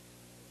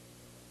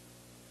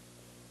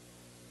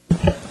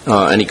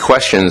 Any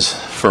questions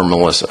for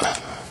Melissa?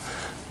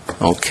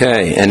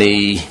 Okay.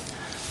 Any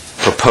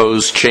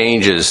proposed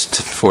changes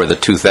for the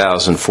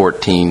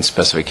 2014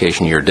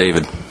 specification year?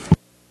 David?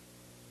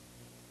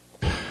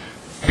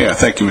 Yeah,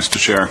 thank you, Mr.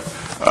 Chair.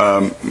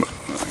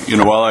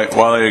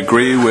 While I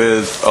agree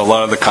with a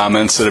lot of the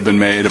comments that have been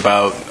made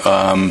about,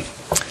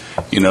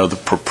 the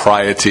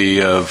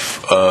propriety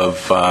of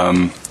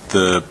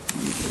the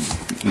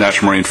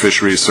National Marine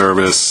Fisheries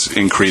Service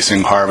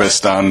increasing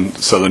harvest on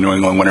southern New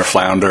England winter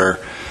flounder,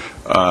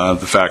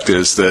 the fact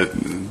is that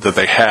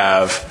they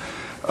have,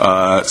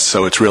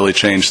 so it's really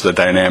changed the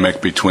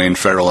dynamic between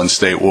federal and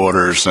state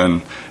waters,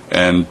 and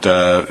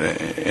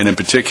in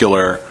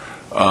particular,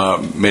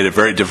 made it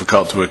very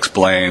difficult to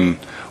explain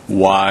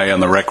why on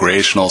the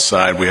recreational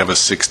side we have a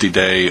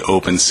 60-day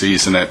open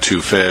season at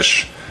 2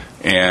 fish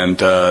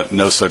and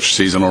no such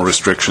seasonal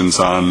restrictions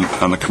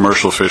on the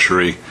commercial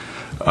fishery,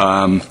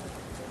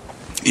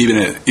 even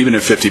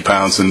at 50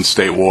 pounds in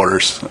state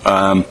waters.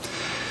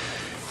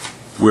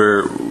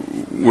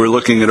 We're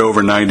looking at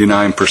over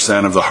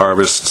 99% of the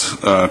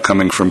harvest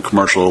coming from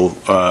commercial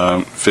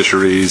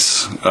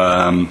fisheries.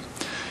 On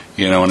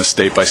a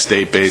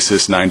state-by-state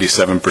basis,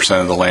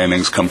 97% of the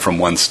landings come from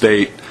one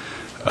state.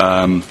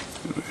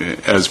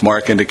 As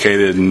Mark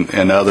indicated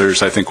and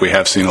others, I think we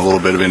have seen a little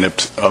bit of an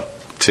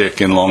uptick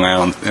in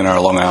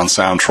our Long Island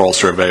Sound troll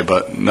survey,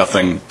 but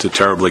nothing to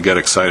terribly get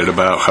excited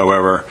about.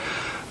 However,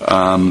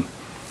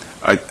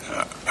 I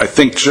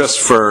think just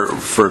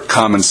for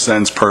common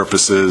sense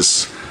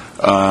purposes,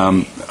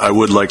 I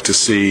would like to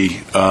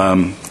see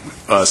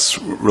us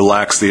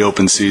relax the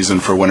open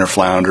season for winter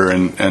flounder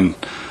and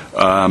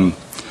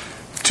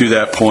to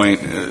that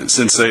point,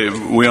 since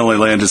we only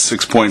landed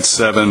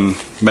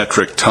 6.7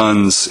 metric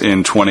tons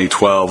in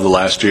 2012, the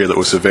last year that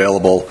was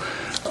available,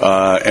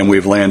 and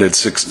we've landed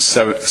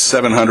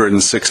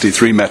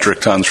 763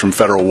 metric tons from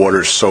federal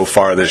waters so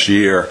far this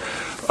year.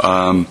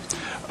 I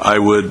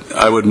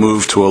would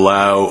move to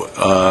allow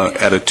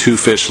at a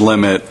 2-fish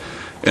limit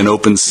an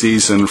open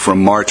season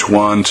from March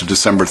 1 to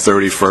December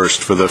 31st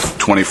for the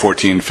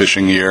 2014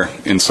 fishing year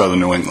in southern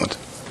New England.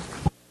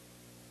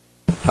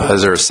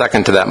 Is there a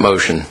second to that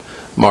motion?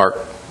 Mark,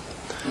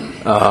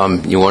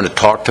 you want to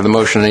talk to the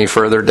motion any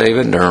further,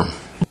 David? Or?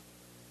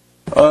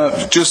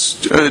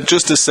 Just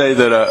to say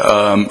that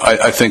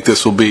I think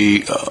this will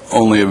be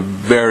only a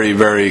very,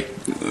 very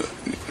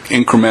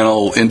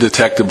incremental,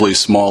 indetectably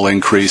small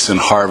increase in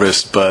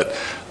harvest, but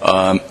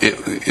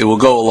it will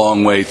go a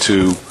long way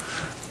to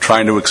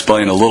trying to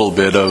explain a little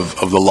bit of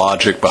the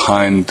logic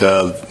behind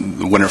the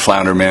winter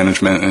flounder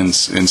management in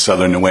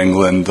southern New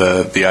England.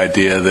 The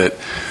idea that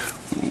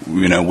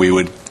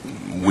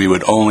we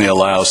would only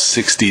allow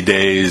 60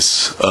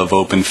 days of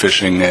open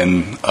fishing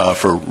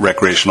for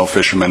recreational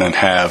fishermen and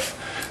have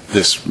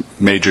this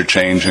major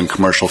change in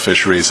commercial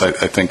fisheries, I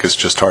think is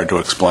just hard to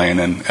explain,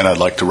 and I'd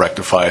like to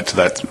rectify it to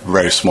that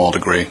very small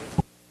degree.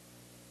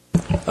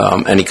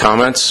 Any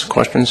comments,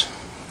 questions?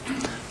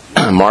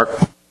 Mark?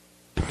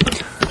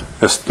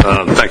 Yes,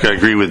 thank you. I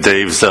agree with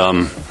Dave's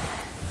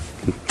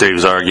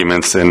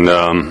arguments, and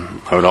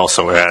I would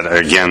also add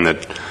again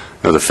that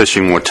the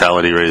fishing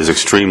mortality rate is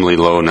extremely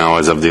low now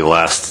as of the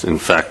last, in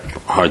fact,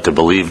 hard to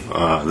believe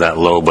that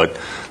low, but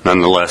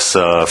nonetheless,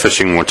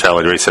 fishing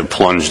mortality rates have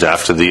plunged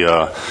after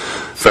the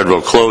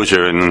federal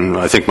closure, and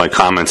I think my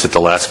comments at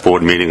the last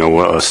board meeting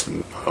are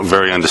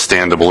very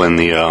understandable in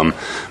the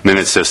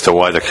minutes as to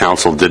why the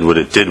council did what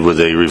it did with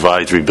a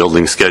revised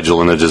rebuilding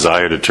schedule and a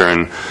desire to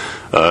turn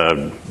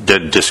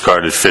dead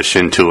discarded fish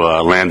into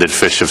landed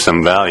fish of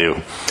some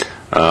value.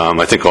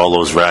 I think all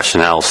those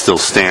rationales still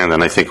stand,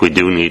 and I think we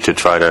do need to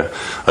try to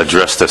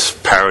address this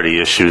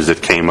parity issues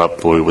that came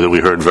up, that we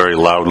heard very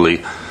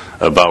loudly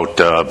about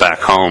back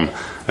home.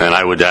 And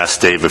I would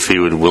ask Dave if he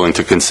would be willing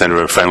to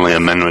consider a friendly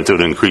amendment that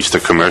would increase the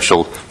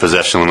commercial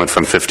possession limit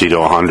from 50 to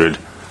 100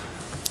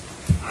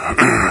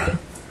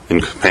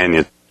 in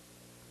companion.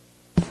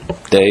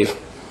 Dave?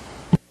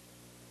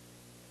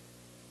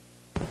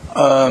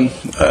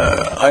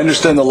 I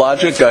understand the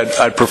logic.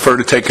 I'd prefer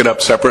to take it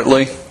up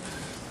separately.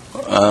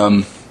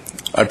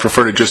 I'd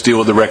prefer to just deal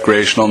with the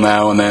recreational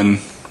now and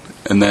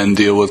then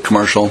deal with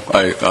commercial.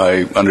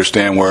 I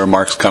understand where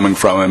Mark's coming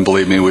from, and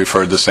believe me, we've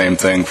heard the same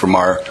thing from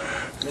our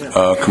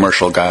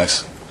commercial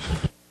guys.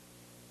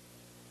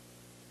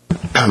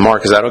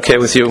 Mark, is that okay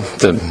with you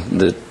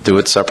to do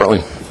it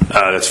separately?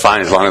 That's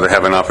fine, as long as I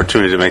have an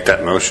opportunity to make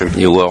that motion.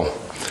 You will.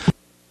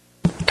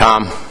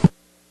 Tom?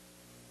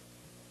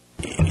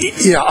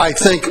 Yeah, I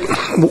think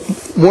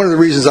one of the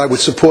reasons I would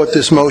support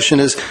this motion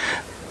is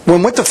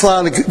when winter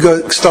flounder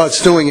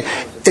starts doing it,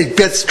 it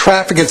gets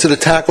traffic into the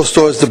tackle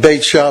stores, the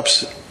bait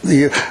shops,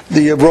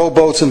 the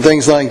rowboats and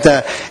things like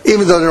that.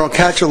 Even though they don't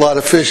catch a lot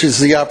of fish, it's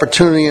the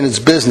opportunity and its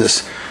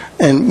business.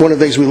 And one of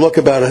the things we look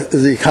about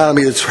is the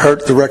economy that's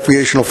hurt the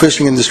recreational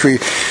fishing industry,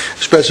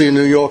 especially in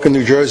New York and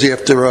New Jersey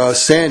after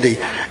Sandy.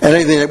 And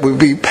anything that would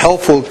be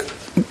helpful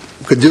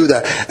could do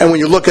that. And when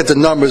you look at the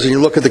numbers and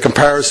you look at the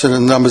comparison of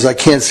the numbers, I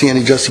can't see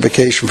any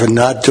justification for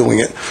not doing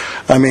it.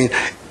 I mean,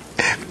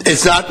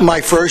 it's not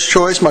my first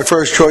choice. My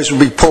first choice would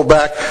be pull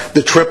back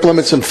the trip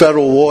limits in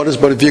federal waters,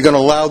 but if you're going to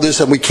allow this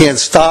and we can't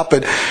stop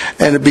it,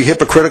 and it'd be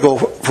hypocritical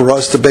for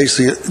us to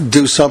basically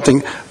do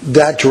something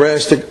that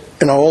drastic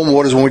in our own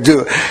waters when we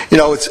do it. You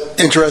know, it's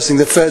interesting,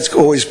 the feds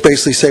always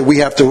basically say we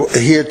have to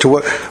adhere to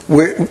what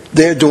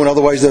they're doing,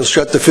 otherwise they'll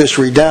shut the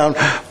fishery down,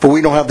 but we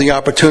don't have the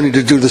opportunity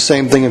to do the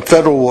same thing in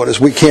federal waters.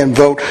 We can't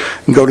vote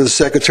and go to the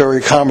Secretary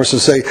of Commerce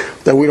and say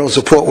that we don't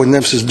support what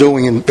NIMS is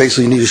doing and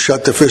basically need to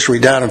shut the fishery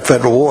down in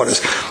federal waters.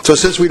 So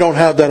since we don't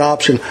have that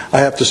option, I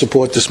have to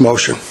support this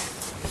motion.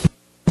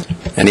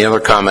 Any other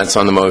comments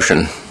on the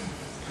motion?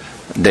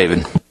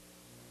 David?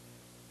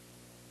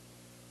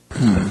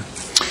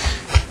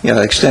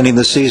 Yeah, extending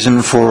the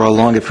season for a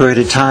longer period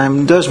of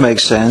time does make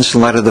sense in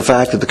light of the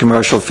fact that the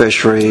commercial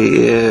fishery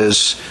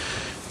is,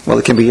 well,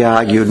 it can be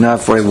argued, not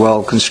very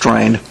well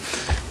constrained,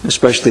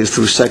 especially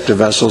through sector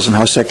vessels and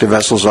how sector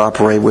vessels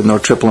operate with no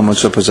trip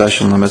limits or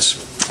possession limits.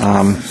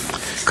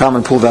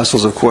 Common pool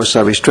vessels, of course,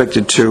 are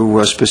restricted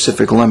to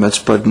specific limits,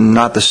 but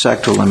not the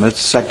sector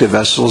limits. Sector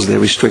vessels, they're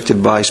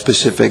restricted by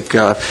specific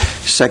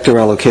sector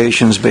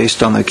allocations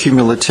based on the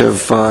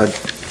cumulative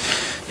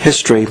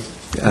history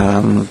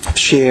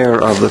share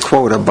of the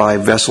quota by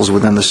vessels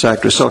within the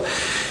sector. So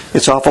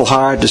it's awful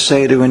hard to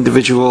say to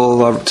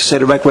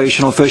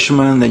recreational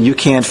fishermen that you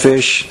can't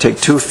fish, take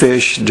 2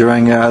 fish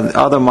during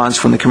other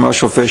months when the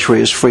commercial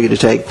fishery is free to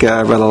take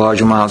rather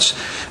large amounts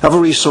of a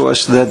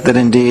resource that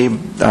indeed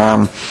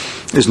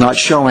is not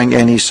showing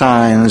any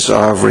signs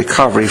of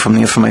recovery from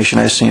the information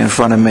I see in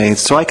front of me.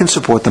 So I can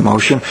support the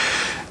motion.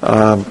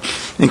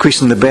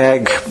 Increasing the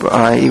bag,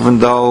 even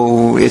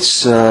though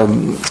it's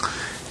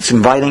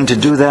inviting to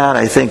do that,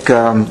 I think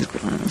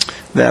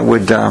that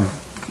would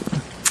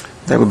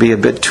be a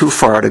bit too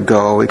far to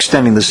go.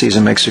 Extending the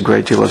season makes a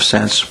great deal of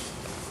sense.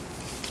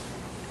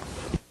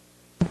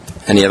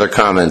 Any other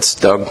comments?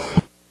 Doug?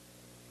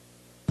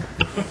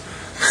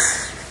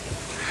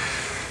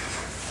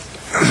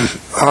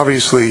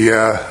 Obviously,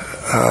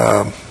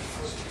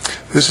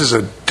 this is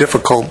a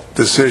difficult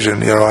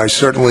decision. You know, I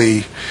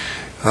certainly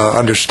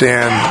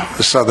understand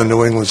the southern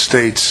New England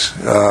states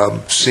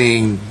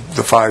seeing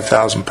the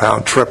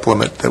 5,000-pound trip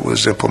limit that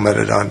was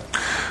implemented on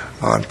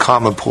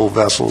common pool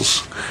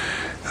vessels,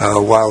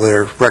 while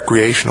their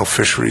recreational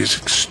fishery is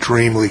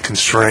extremely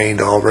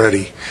constrained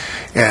already.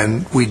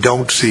 And we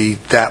don't see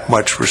that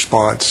much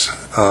response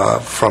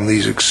from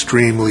these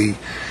extremely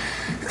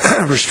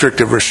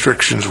restrictive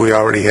restrictions we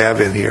already have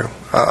in here.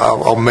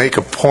 I'll make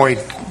a point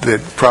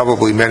that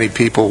probably many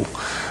people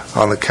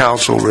on the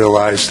council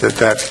realize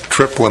that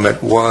trip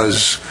limit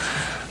was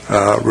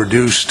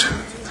reduced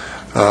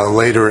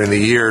later in the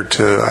year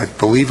to, I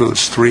believe it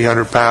was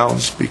 300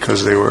 pounds,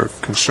 because they were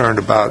concerned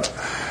about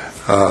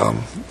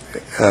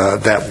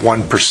that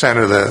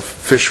 1% of the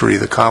fishery,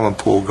 the common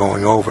pool,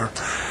 going over.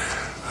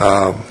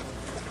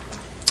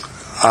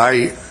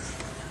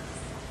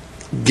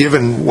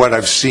 Given what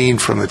I've seen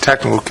from the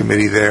technical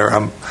committee there,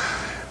 I'm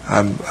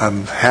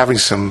having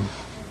some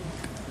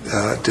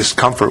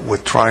discomfort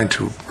with trying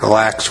to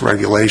relax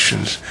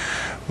regulations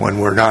when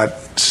we're not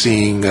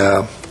seeing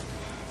that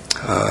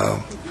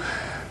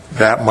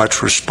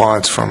much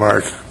response from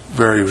our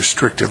very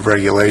restrictive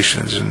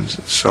regulations. And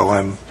so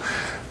I'm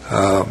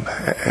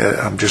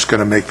just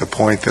going to make the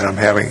point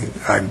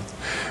that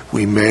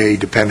we may,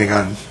 depending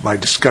on my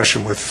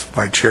discussion with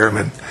my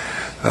chairman,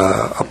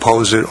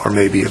 oppose it or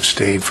maybe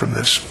abstain from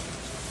this.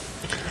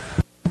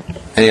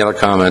 Any other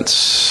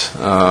comments?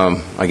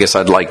 I guess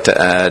I'd like to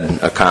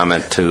add a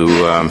comment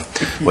to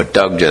what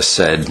Doug just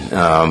said.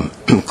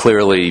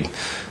 Clearly,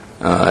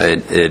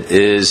 it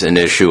is an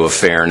issue of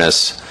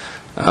fairness,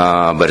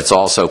 but it's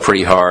also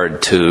pretty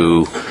hard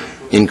to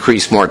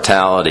increase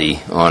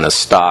mortality on a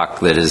stock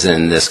that is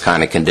in this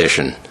kind of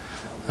condition.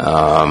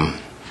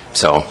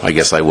 So I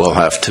guess I will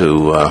have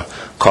to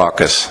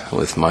caucus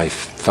with my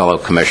fellow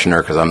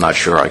commissioner, because I'm not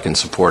sure I can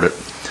support it.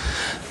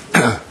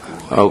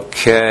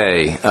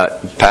 Okay.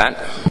 Pat?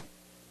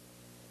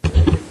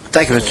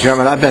 Thank you, Mr.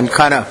 Chairman. I've been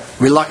kind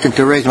of reluctant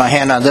to raise my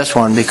hand on this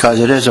one because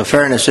it is a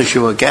fairness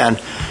issue again.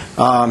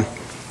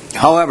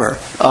 However,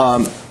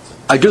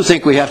 I do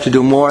think we have to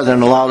do more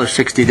than allow the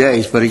 60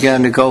 days. But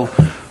again, to go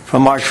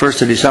from March 1st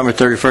to December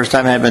 31st,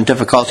 I'm having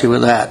difficulty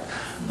with that.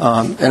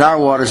 In our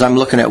waters, I'm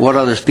looking at what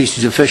other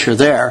species of fish are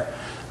there.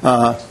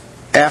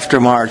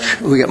 After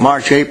March, we get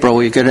March,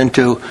 April, you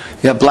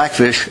have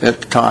blackfish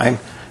at the time.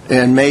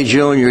 In May,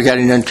 June, you're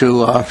getting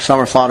into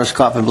summer flounder,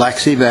 scup, and black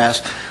sea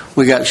bass.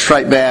 We got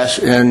striped bass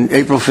in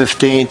April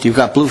 15th. You've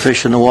got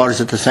bluefish in the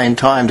waters at the same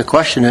time. The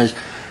question is,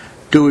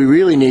 do we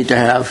really need to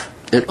have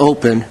it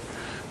open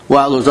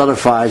while those other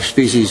 5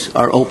 species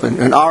are open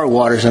in our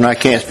waters, and I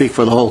can't speak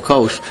for the whole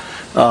coast.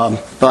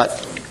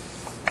 But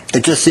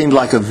it just seemed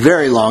like a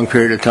very long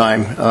period of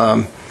time.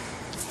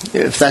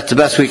 If that's the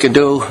best we can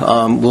do,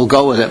 we'll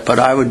go with it. But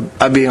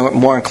I'd be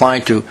more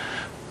inclined to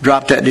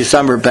drop that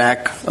December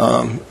back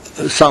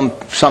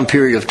some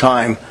period of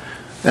time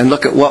and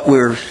look at what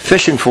we're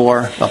fishing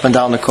for up and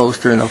down the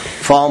coast during the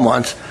fall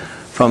months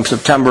from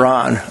September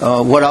on.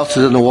 What else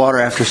is in the water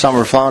after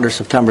summer flounder,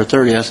 September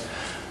 30th?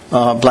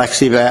 Black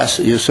sea bass,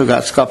 you still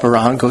got scup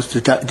around, goes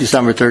to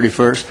December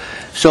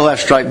 31st. Still have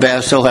striped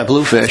bass, still have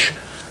bluefish.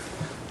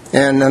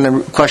 And then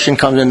the question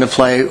comes into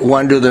play,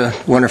 when do the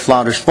winter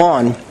flounder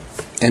spawn?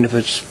 And if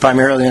it's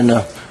primarily in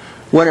the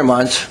winter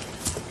months,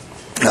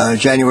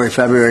 January,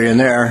 February, and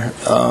there,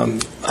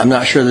 I'm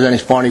not sure there's any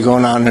spawning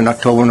going on in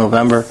October,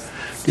 November,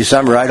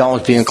 December. I'd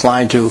almost be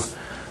inclined to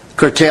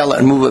curtail it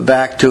and move it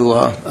back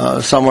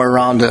to somewhere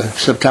around the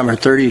September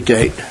 30th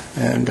date.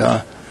 And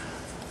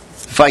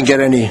if I can get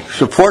any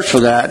support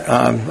for that,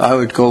 I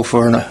would go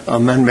for an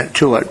amendment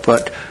to it.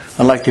 But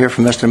I'd like to hear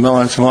from Mr.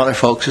 Miller and some other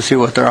folks to see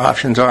what their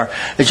options are.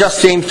 It just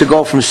seems to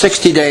go from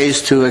 60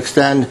 days to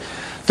extend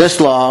this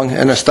long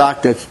in a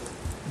stock that's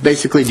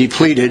basically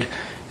depleted.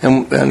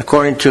 And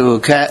according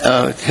to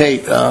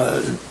Kate,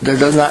 there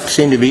does not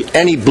seem to be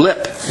any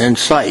blip in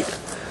sight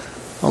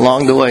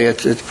along the way.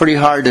 It's pretty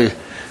hard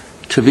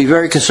to be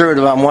very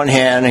conservative on one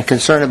hand and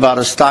concerned about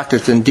a stock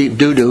that's in deep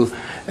doo-doo,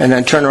 and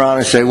then turn around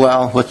and say,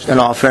 well, in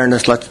all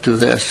fairness, let's do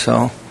this.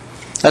 So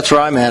that's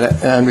where I'm at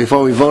it. And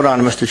before we vote on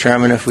it, Mr.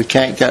 Chairman, if I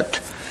can't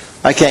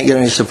get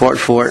any support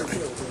for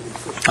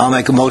it, I'll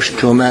make a motion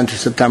to amend to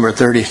September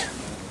 30th.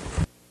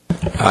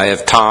 I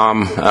have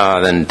Tom,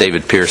 then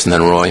David Pierce, and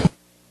then Roy.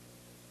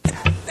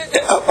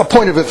 A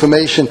point of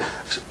information,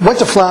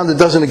 winter flounder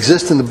doesn't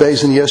exist in the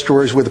bays and the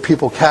estuaries where the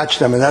people catch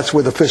them, and that's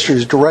where the fishery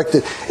is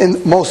directed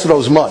in most of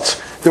those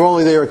months. They're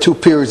only there 2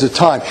 periods of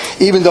time.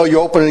 Even though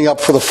you're opening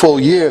up for the full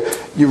year,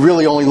 you're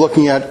really only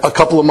looking at a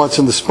couple of months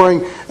in the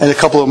spring and a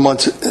couple of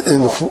months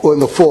in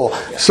the fall.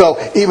 So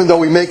even though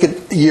we make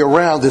it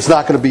year-round, it's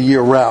not going to be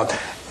year-round.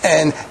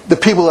 And the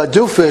people that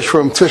do fish,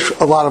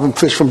 a lot of them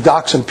fish from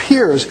docks and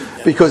piers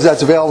because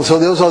that's available. So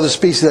those are the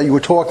species that you were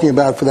talking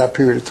about for that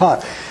period of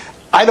time.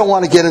 I don't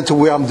want to get into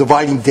where I'm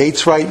dividing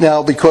dates right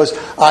now because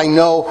I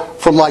know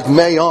from like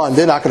May on,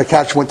 they're not going to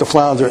catch winter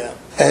flounder. Yeah.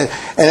 And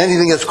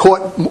anything that's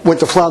caught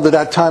winter flounder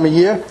that time of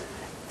year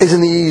is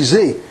in the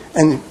EEZ.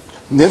 And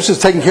NIMS is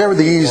taking care of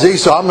the EEZ,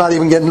 so I'm not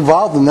even getting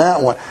involved in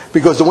that one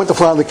because the winter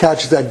flounder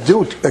catches that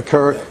do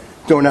occur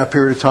during that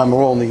period of time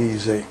are all in the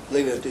EEZ.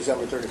 Leave it at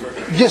December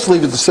 31st. Just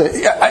leave it the same.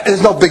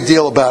 There's no big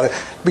deal about it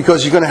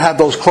because you're going to have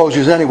those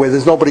closures anyway.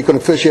 There's nobody going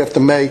to fish after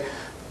May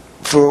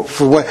for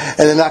when, and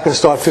they're not going to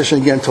start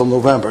fishing again until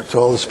November. So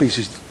all the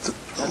species.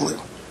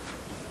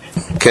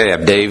 Okay, I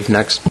have Dave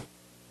next.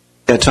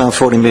 Yeah, Tom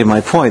Fody made my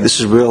point. This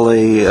is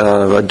really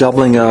a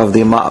doubling of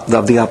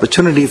the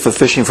opportunity for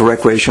fishing for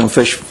recreational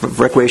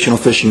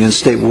fishing in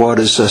state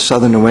waters,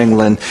 southern New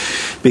England,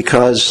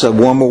 because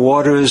warmer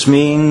waters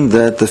mean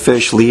that the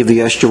fish leave the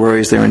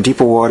estuaries. They're in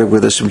deeper water where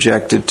they're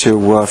subjected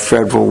to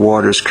federal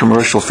waters,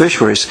 commercial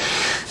fisheries.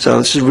 So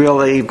this is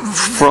really,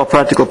 for all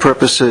practical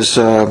purposes,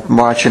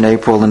 March and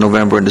April and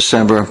November and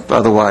December.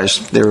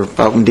 Otherwise, they're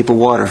out in deeper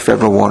water,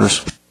 federal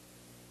waters.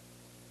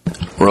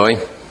 Roy?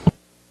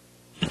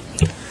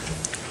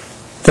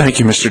 Thank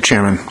you, Mr.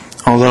 Chairman.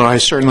 Although I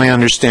certainly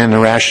understand the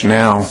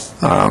rationale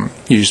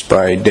used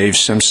by Dave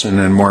Simpson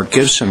and Mark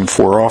Gibson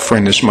for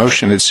offering this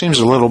motion, it seems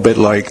a little bit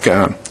like,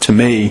 to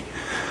me,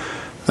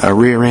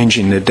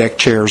 rearranging the deck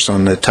chairs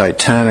on the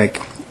Titanic.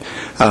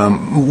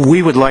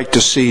 We would like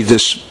to see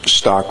this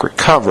stock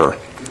recover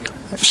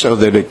so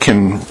that it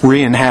can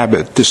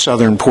re-inhabit the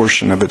southern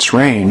portion of its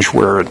range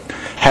where it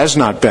has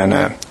not been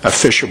a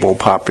fishable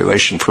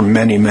population for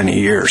many, many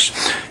years.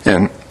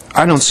 And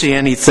I don't see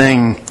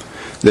anything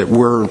that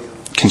we're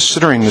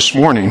considering this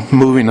morning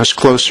moving us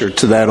closer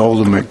to that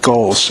ultimate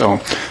goal.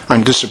 So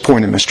I'm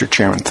disappointed, Mr.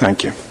 Chairman.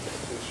 Thank you.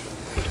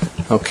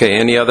 Okay,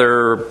 any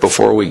other,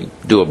 before we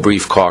do a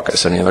brief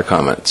caucus, any other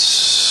comments?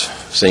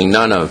 Seeing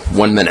none,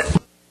 1 minute.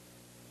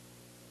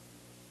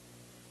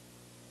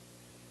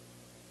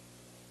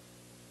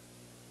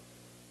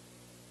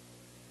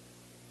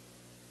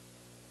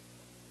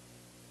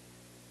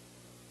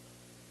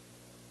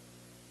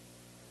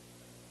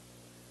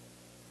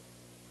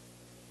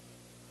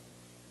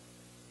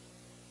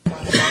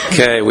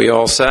 Okay, we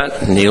all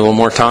set? Need a little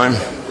more time?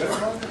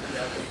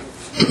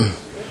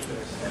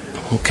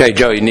 Okay,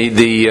 Joe, you need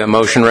the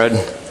motion read?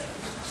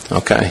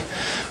 Okay.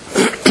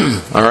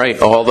 All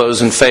right, all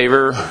those in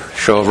favor,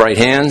 show of right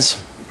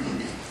hands.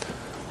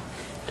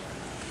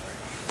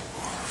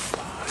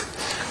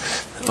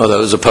 All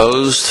those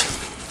opposed?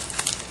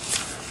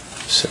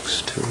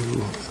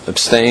 6-2.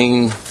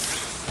 Abstain?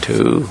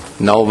 2.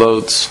 Null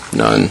votes?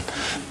 None.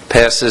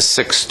 Passes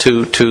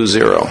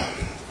 6-2-2-0.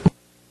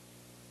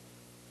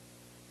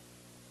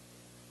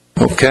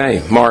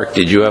 Okay, Mark,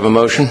 did you have a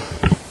motion?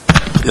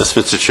 Yes,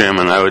 Mr.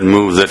 Chairman, I would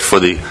move that for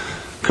the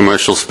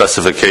commercial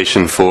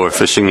specification for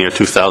fishing year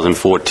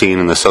 2014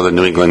 in the southern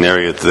New England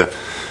area, the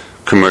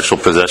commercial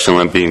possession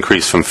limit be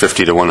increased from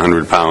 50 to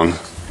 100 pound.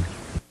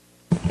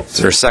 Is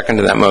there a second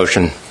to that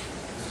motion?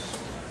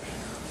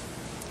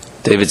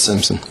 David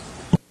Simpson.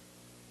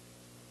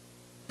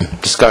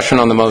 Discussion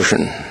on the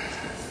motion.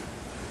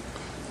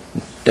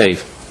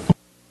 Dave.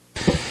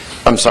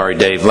 I'm sorry,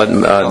 Dave.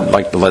 I'd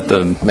like to let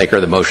the maker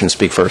of the motion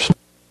speak first.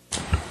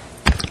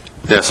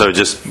 Yeah, so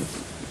just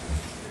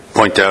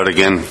point out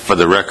again for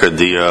the record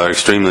the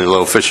extremely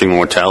low fishing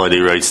mortality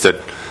rates that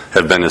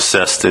have been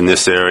assessed in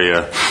this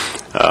area,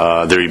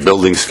 the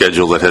rebuilding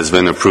schedule that has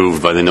been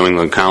approved by the New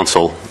England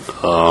Council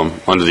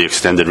under the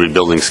extended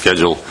rebuilding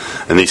schedule,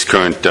 and these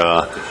current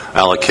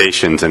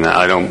allocations. And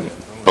I don't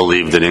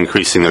believe that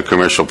increasing the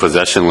commercial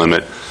possession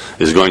limit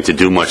is going to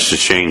do much to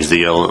change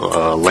the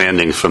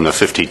landings from the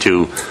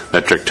 52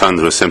 metric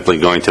tons. We're simply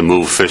going to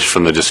move fish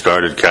from the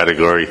discarded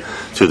category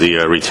to the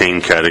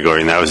retained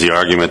category, and that was the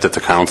argument that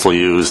the council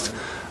used,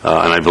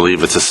 and I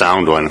believe it's a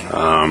sound one.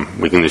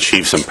 We can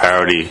achieve some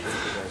parity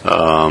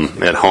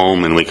at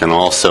home, and we can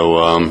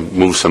also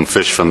move some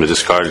fish from the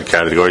discarded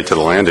category to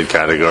the landed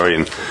category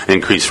and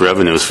increase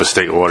revenues for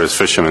state waters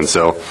fishermen.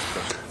 So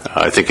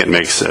I think it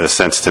makes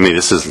sense to me.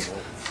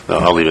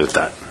 I'll leave it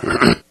at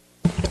that.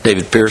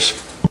 David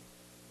Pierce.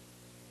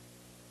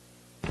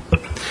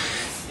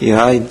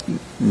 Yeah, I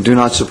do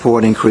not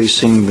support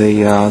increasing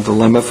the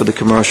limit for the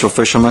commercial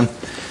fishermen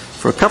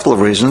for a couple of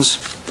reasons.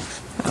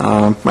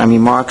 I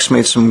mean, Mark's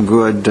made some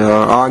good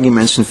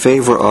arguments in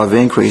favor of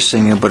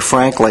increasing it, but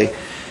frankly,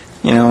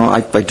 you know,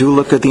 I do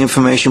look at the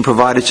information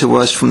provided to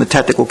us from the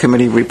technical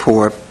committee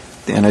report,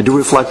 and I do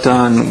reflect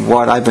on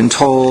what I've been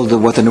told,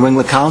 what the New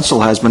England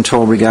Council has been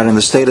told regarding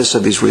the status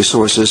of these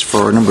resources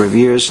for a number of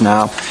years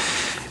now.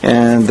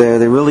 And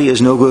there really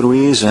is no good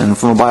reason,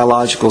 from a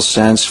biological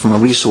sense, from a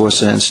resource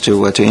sense,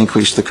 to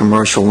increase the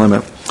commercial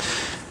limit.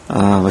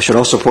 I should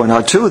also point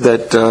out, too,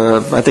 that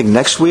I think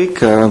next week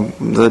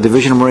the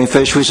Division of Marine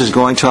Fisheries is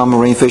going to our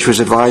Marine Fisheries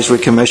Advisory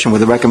Commission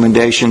with a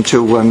recommendation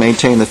to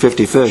maintain the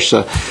 50 fish,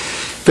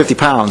 50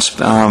 pounds.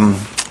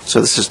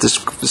 So this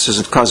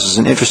causes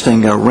an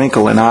interesting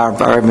wrinkle in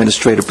our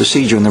administrative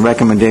procedure and the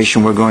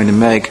recommendation we're going to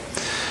make.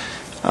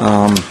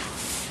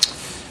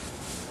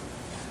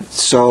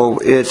 So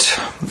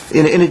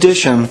in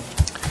addition,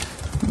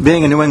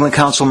 being a New England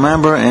Council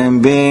member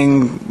and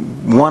being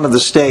one of the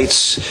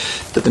states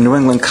that the New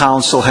England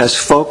Council has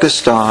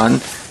focused on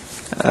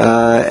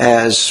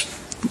as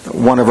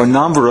one of a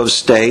number of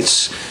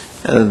states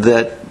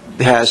that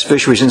has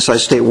fisheries inside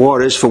state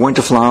waters for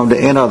winter flounder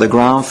and other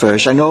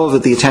groundfish, I know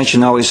that the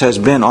attention always has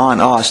been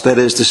on us, that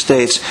is the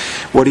states.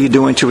 What are you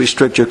doing to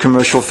restrict your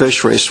commercial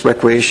fisheries,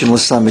 recreational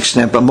to some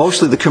extent, but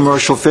mostly the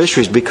commercial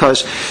fisheries,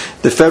 because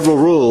the federal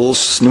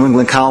rules, the New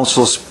England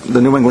Council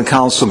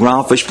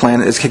groundfish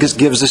plan,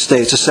 gives the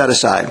states a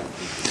set-aside.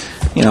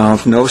 You know,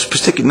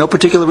 no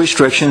particular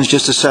restrictions,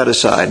 just a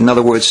set-aside. In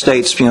other words,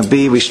 states,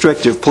 be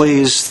restrictive,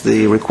 please.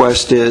 The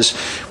request is,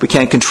 we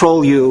can't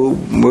control you.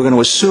 We're going to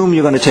assume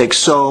you're going to take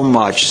so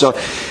much. So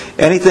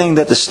anything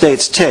that the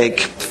states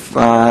take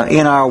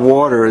in our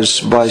waters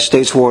by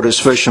states' waters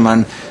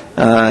fishermen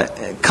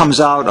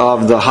comes out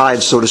of the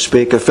hide, so to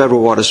speak, of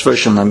federal waters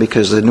fishermen,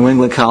 because the New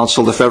England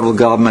Council, the federal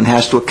government,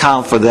 has to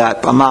account for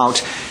that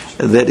amount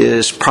that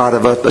is part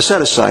of a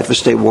set-aside for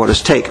state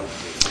waters take.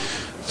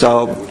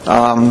 So,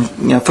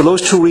 for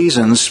those two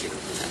reasons,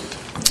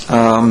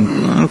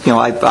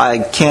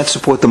 I can't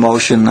support the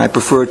motion. I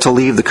prefer to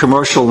leave the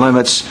commercial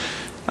limits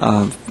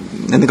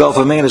in the Gulf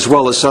of Maine as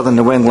well as southern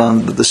New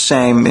England the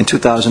same in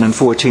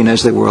 2014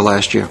 as they were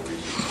last year.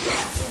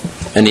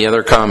 Any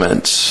other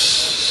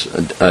comments?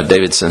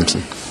 David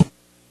Simpson.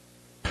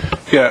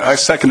 Yeah, I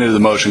seconded the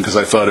motion because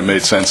I thought it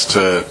made sense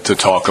to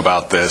talk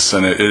about this,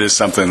 and it is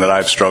something that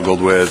I've struggled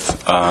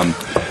with.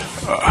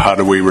 How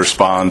do we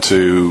respond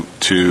to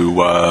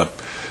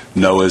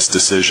NOAA's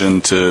decision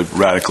to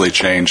radically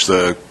change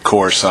the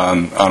course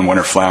on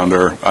winter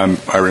flounder?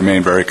 I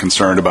remain very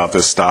concerned about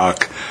this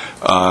stock.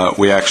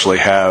 We actually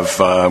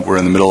we're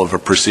in the middle of a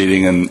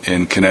proceeding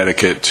in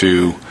Connecticut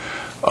to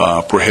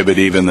prohibit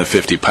even the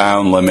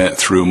 50-pound limit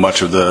through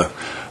much of the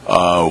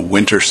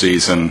winter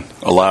season,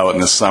 allow it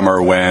in the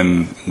summer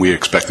when we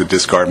expect the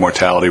discard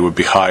mortality would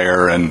be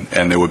higher and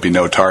there would be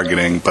no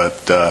targeting.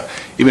 But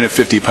even at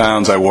 50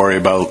 pounds, I worry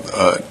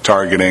about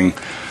targeting,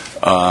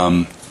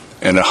 and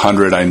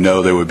 100, I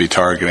know there would be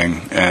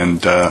targeting.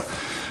 And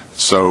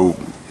so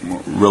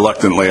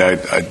reluctantly,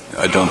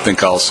 I don't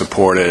think I'll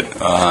support it.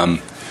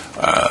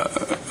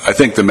 I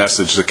think the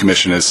message the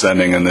Commission is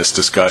sending in this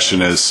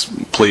discussion is,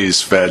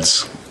 please,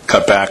 feds,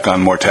 cut back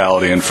on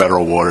mortality in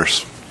federal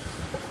waters.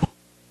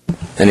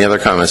 Any other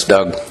comments?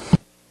 Doug?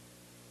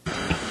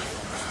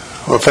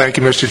 Well, thank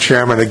you, Mr.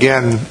 Chairman.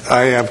 Again,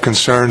 I have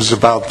concerns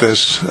about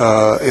this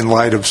in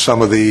light of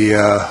some of the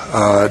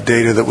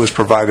data that was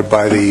provided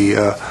by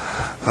the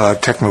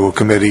technical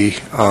committee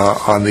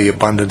on the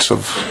abundance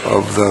of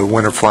the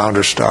winter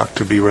flounder stock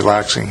to be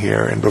relaxing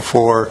here. And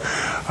before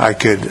I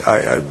could,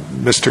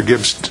 Mr.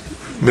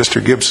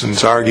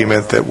 Gibson's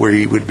argument that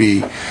we would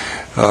be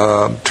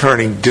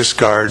turning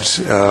discards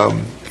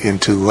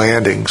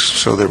landings,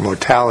 so their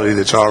mortality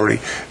that's already,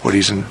 what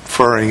he's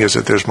inferring is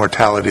that there's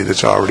mortality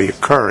that's already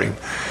occurring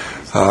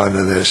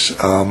under this.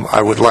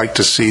 I would like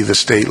to see the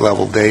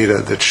state-level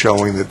data that's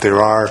showing that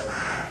there are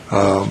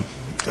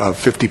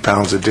 50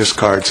 pounds of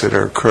discards that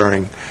are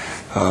occurring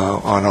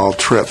on all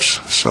trips.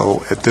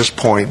 So at this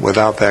point,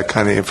 without that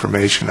kind of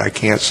information, I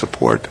can't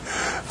support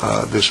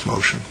this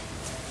motion.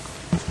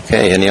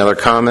 Okay, any other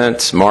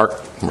comments?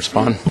 Mark,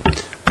 respond.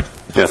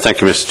 Yeah,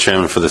 thank you, Mr.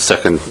 Chairman, for the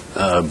second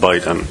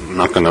bite. I'm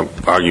not going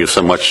to argue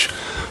so much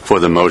for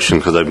the motion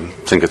because I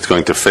think it's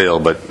going to fail,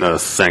 but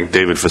thank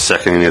David for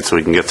seconding it so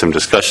we can get some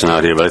discussion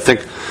out here. But I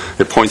think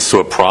it points to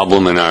a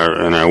problem in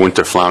our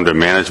winter flounder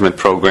management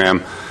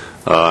program,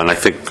 and I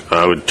think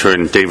I would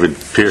turn David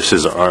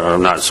Pierce's,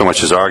 not so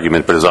much his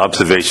argument, but his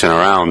observation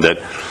around that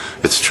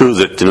it's true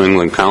that the New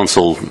England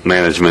Council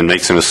management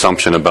makes an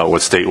assumption about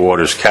what state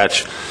waters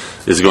catch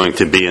is going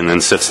to be and then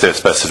sets their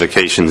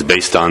specifications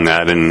based on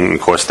that, and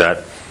of course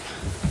that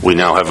we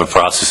now have a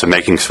process of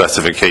making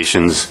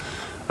specifications,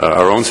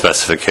 our own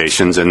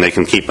specifications, and they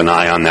can keep an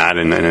eye on that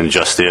and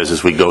adjust theirs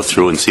as we go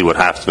through and see what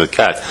happens with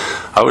catch.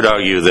 I would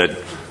argue that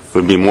it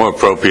would be more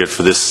appropriate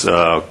for this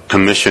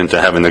commission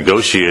to have a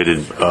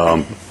negotiated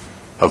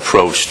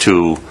approach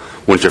to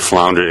winter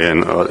flounder,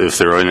 and if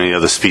there are any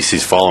other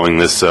species following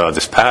this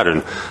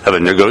pattern, have a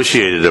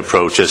negotiated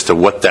approach as to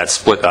what that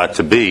split ought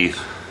to be,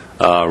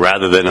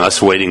 rather than us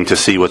waiting to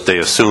see what they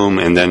assume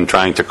and then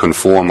trying to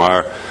conform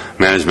our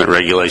management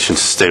regulations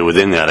to stay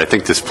within that. I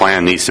think this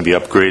plan needs to be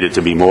upgraded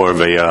to be more of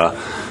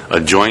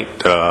a joint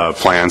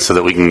plan so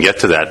that we can get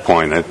to that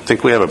point. I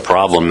think we have a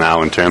problem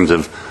now in terms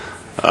of,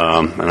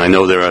 and I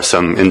know there are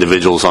some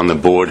individuals on the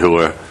board who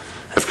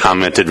have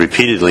commented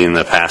repeatedly in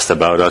the past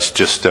about us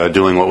just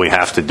doing what we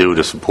have to do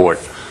to support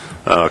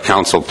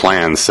council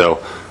plans.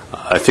 So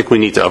I think we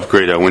need to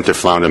upgrade our winter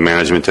flounder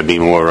management to be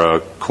more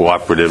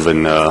cooperative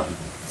and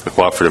a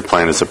cooperative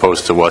plan as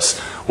opposed to us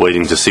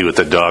waiting to see what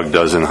the dog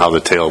does and how the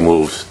tail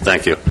moves.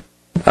 Thank you.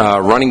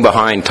 Running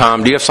behind,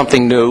 Tom, do you have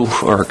something new,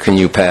 or can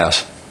you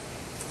pass?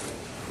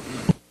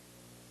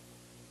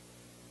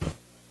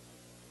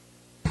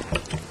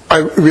 I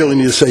really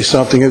need to say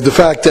something. The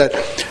fact that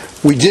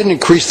we didn't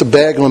increase the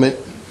bag limit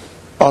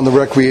on the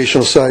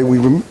recreational side, we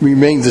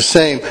remained the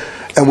same,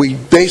 and we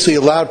basically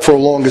allowed for a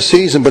longer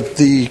season, but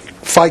the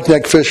Fyke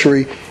neck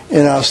fishery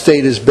in our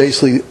state is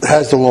basically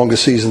has the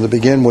longest season to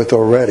begin with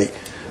already.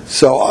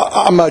 So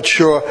I'm not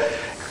sure.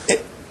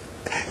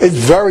 It's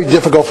very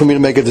difficult for me to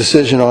make a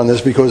decision on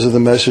this because of the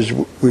message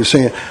we're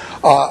seeing.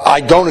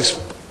 I don't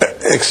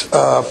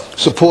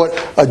support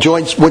a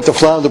joint winter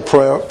flounder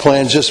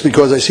plan just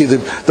because I see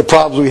the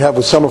problems we have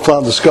with summer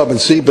flounder, scub,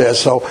 and sea bass.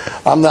 So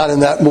I'm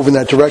not moving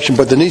that direction.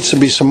 But there needs to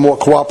be some more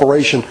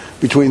cooperation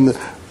between the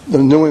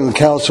New England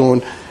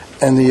Council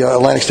and the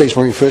Atlantic States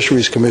Marine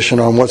Fisheries Commission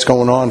on what's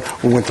going on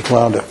with winter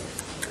flounder.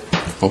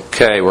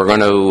 Okay, we're going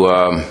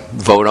to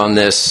vote on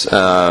this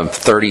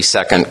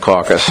 30-second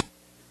caucus.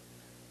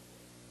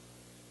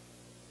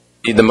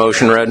 Need the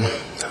motion read?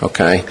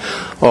 Okay.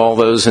 All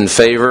those in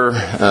favor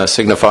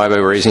signify by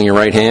raising your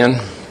right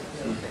hand.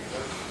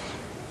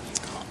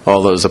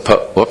 All those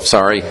opposed, whoops,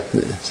 sorry.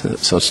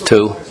 So it's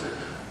two.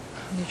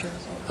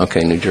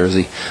 Okay, New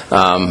Jersey.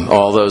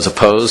 All those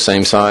opposed,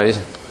 same side.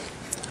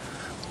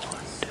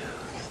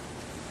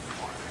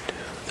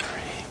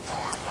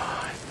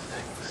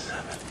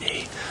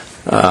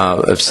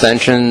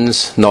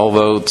 Abstentions, null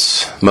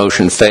votes,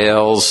 motion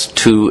fails,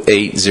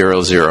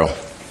 2800.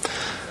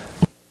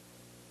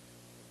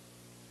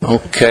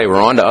 Okay,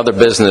 we're on to other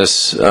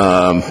business.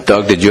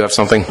 Doug, did you have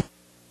something?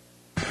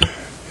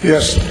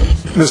 Yes,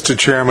 Mr.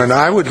 Chairman,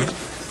 I would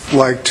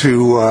like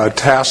to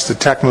task the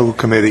technical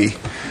committee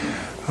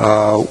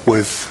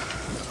with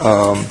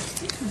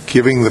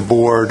giving the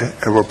board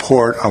a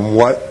report on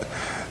what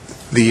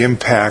the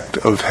impact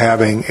of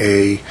having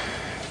a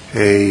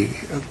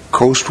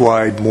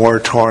coast-wide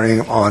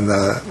moratorium on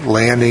the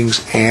landings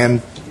and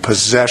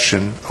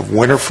possession of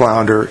winter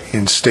flounder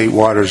in state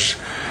waters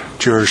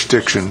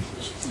jurisdiction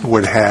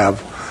would have,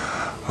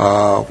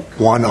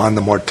 one, on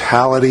the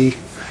mortality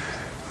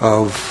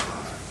of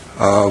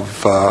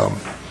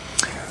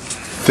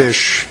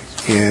fish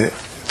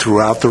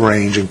throughout the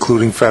range,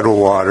 including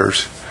federal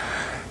waters,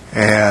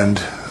 and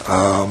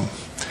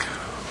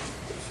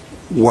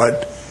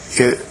what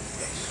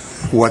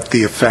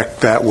the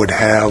effect that would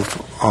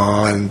have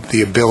on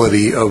the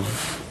ability of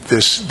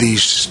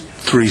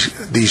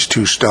these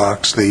two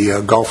stocks,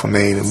 the Gulf of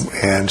Maine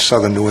and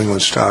southern New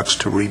England stocks,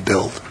 to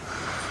rebuild.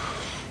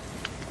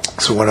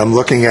 So what I'm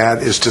looking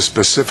at is to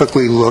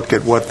specifically look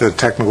at what the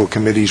technical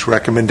committee's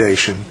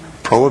recommendation,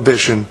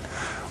 prohibition,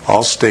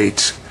 all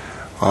states,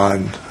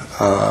 on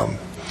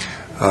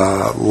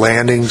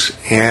landings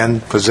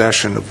and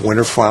possession of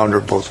winter flounder,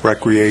 both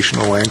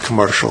recreational and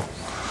commercial,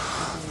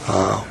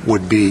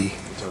 would be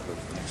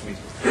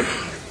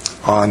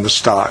on the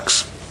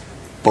stocks,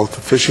 both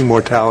the fishing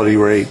mortality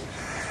rate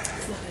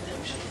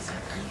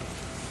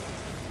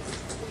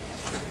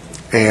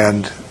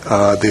and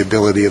the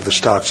ability of the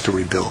stocks to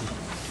rebuild.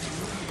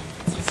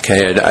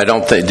 Okay, I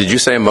don't think, did you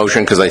say a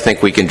motion? Because I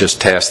think we can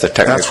just task the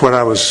technical. That's what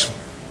I was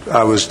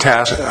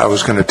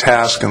going to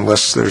task,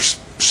 unless there's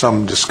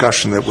some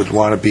discussion that would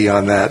want to be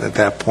on that. At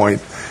that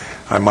point,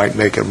 I might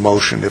make a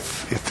motion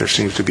if there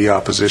seems to be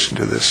opposition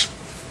to this.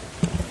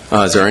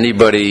 Is there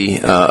anybody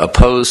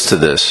opposed to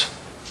this?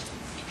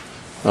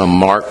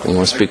 Mark, you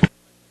want to speak?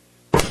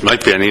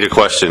 Might be. I need a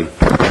question.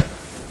 Are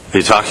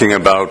you talking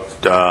about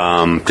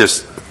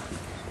just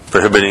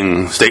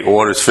prohibiting state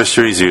waters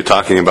fisheries? Are you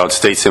talking about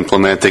states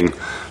implementing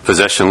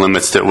possession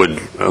limits that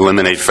would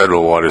eliminate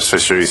federal waters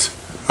fisheries?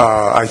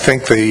 I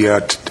think the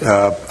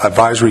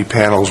advisory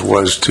panels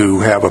was to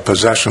have a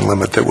possession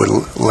limit that would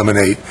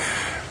eliminate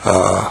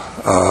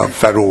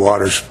federal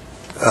waters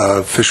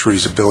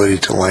fisheries' ability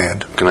to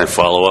land. Can I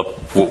follow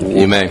up?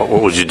 You may.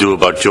 What would you do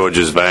about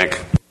George's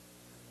Bank?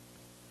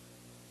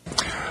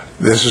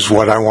 This is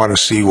what I want to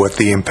see what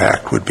the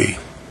impact would be.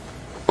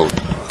 Go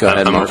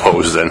ahead, I'm Mark.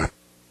 opposed then.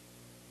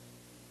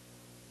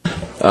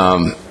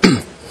 All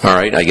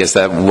right, I guess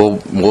that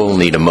we'll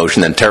need a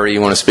motion then. Terry,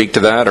 you want to speak to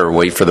that, or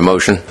wait for the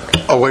motion?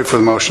 I'll wait for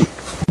the motion.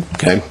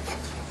 Okay.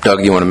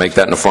 Doug, you want to make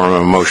that in the form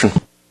of a motion?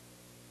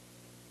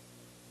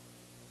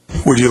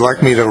 Would you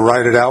like me to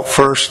write it out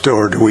first,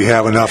 or do we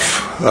have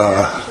enough?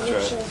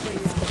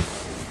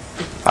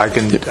 I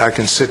can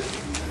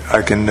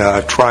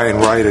try and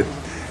write it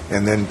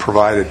and then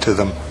provide it to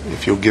them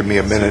if you'll give me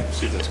a minute.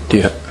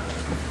 Yeah.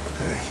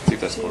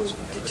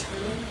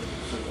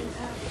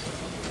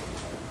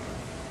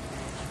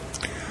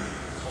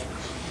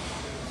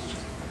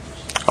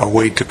 I'll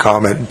wait to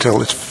comment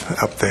until it's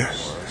up there.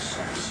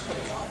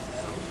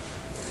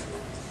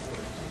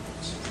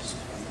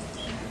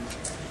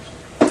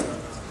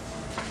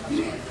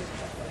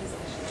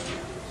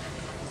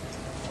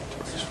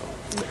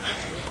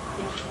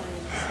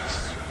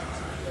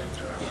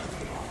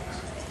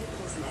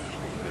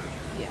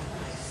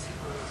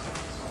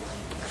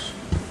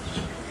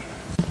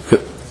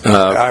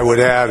 I would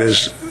add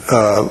is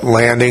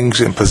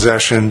landings and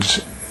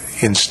possessions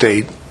in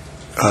state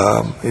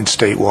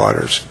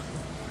waters.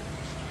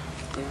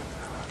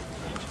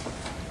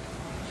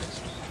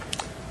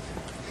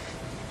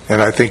 And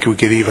I think we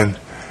could even,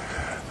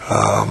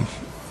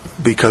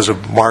 because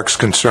of Mark's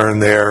concern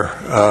there,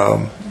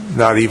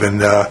 not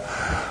even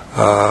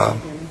on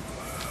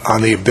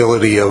the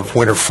ability of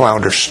winter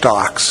flounder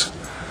stocks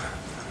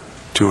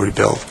to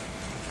rebuild.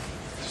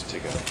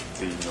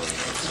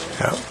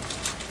 Yeah.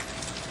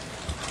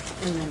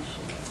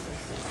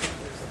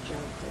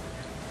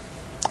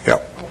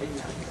 Yep.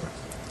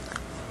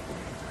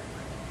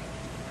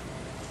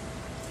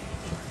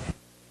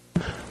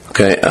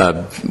 Okay.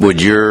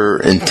 Would your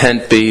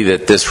intent be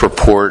that this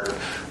report,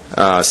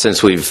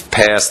 since we've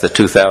passed the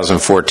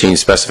 2014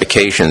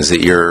 specifications,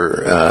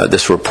 that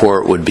this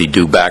report would be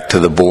due back to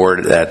the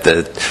board at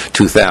the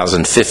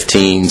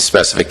 2015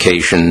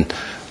 specification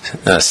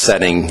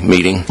setting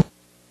meeting?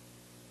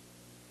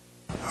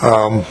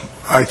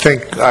 I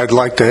think I'd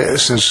like to,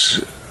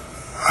 since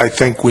I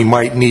think we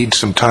might need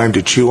some time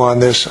to chew on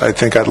this, I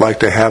think I'd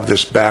like to have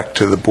this back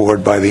to the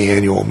board by the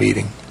annual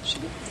meeting.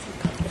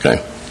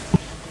 Okay.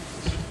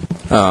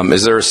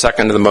 Is there a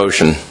second to the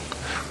motion?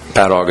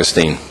 Pat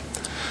Augustine.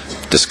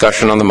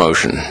 Discussion on the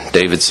motion.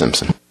 David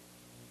Simpson.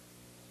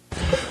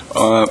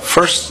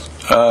 First,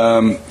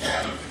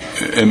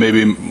 and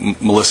maybe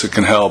Melissa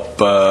can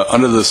help,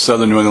 under the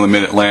Southern New England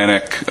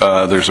Mid-Atlantic,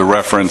 there's a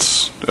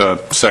reference,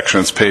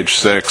 sections page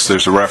 6,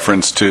 there's a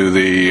reference to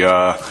the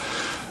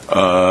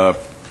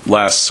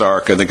last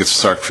SARC, I think it's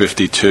SARC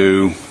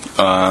 52,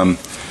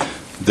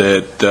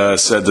 that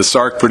said the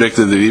SARC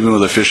predicted that even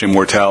with a fishing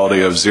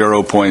mortality of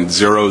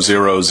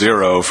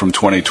 0.000 from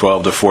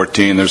 2012 to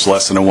 14, there's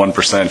less than a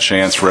 1%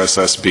 chance for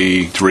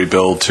SSB to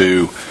rebuild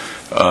to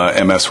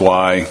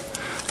MSY.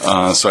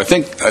 So I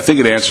think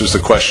it answers the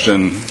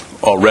question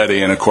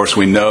already, and of course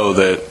we know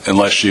that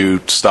unless you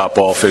stop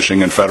all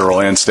fishing in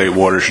federal and state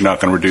waters, you're not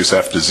going to reduce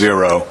F to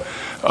 0,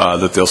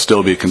 that there'll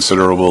still be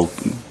considerable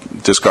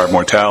discard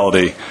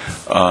mortality.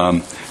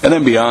 And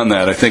then beyond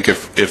that, I think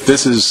if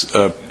this is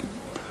a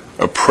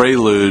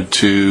prelude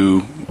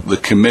to the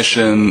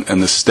Commission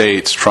and the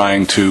states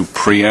trying to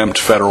preempt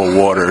federal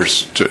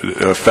waters,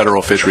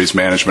 federal fisheries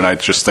management, I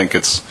think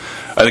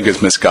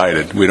it's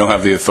misguided. We don't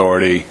have the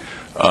authority.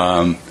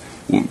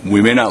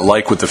 We may not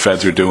like what the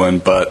feds are doing,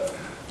 but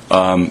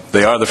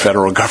they are the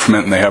federal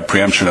government and they have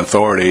preemption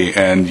authority,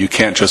 and you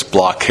can't just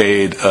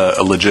blockade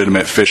a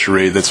legitimate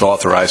fishery that's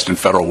authorized in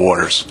federal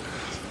waters.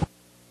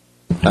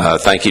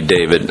 Thank you,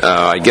 David.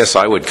 I guess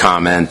I would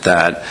comment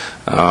that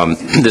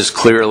this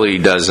clearly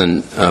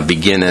doesn't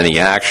begin any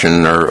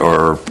action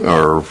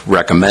or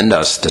recommend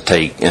us to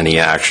take any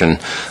action.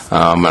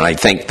 And I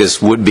think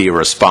this would be a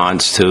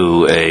response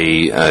to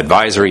an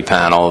advisory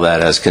panel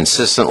that has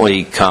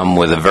consistently come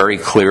with a very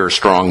clear,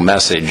 strong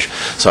message.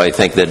 So I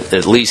think that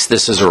at least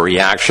this is a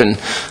reaction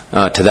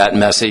to that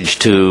message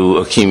to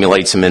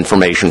accumulate some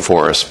information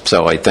for us.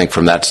 So I think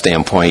from that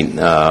standpoint,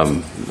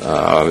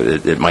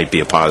 it might be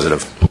a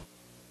positive.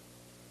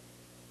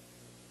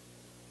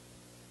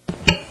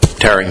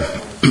 Terry.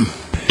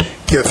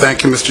 Yeah,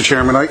 thank you, Mr.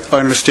 Chairman. I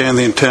understand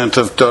the intent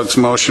of Doug's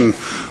motion,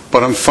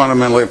 but I'm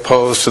fundamentally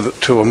opposed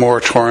to a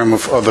moratorium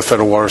of the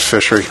federal waters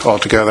fishery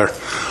altogether.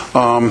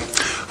 For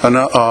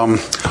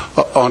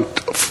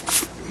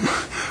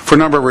a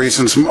number of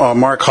reasons,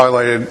 Mark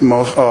highlighted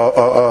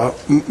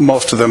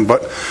most of them,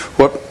 but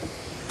what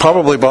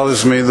probably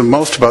bothers me the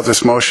most about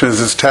this motion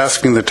is it's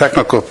tasking the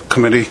technical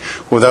committee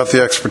without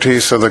the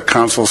expertise of the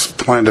council's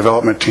plan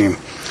development team.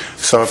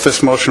 So if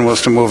this motion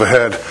was to move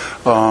ahead,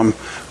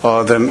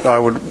 then I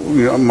would,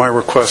 my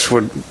request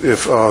would,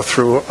 if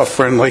through a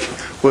friendly,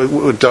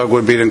 with Doug,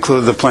 would be to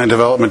include the plan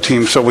development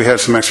team so we had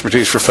some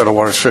expertise for federal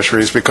waters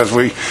fisheries, because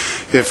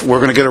if we're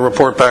going to get a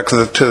report back to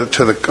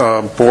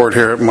the board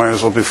here, it might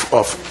as well be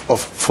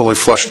fully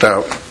flushed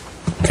out.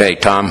 Okay,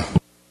 Tom.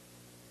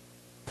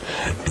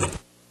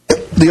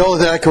 The only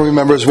thing I can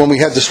remember is when we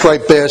had the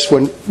striped bass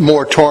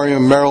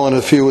moratorium in Maryland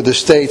and a few of the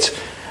states,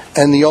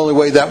 and the only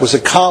way that was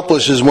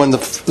accomplished is when the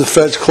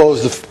feds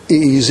closed the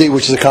EEZ,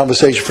 which is a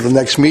conversation for the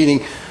next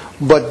meeting.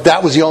 But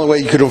that was the only way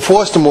you could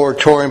enforce the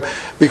moratorium,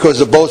 because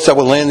the boats that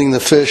were landing the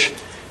fish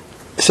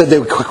said they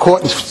were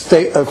caught in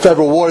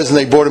federal waters, and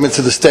they brought them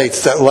into the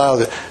states that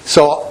allowed it.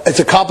 So it's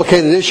a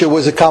complicated issue. It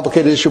was a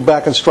complicated issue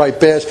back in striped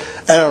bass.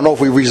 I don't know if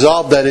we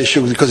resolved that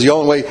issue, because the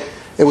only way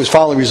it was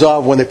finally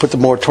resolved when they put the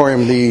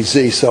moratorium in the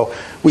EEZ. So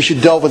we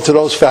should delve into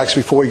those facts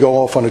before we go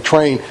off on a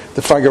train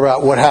to figure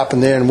out what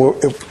happened there and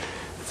if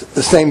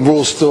the same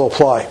rules still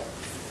apply.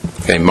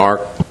 Okay,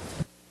 Mark.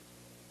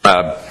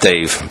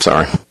 Dave, I'm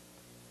sorry.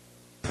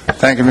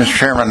 Thank you, Mr.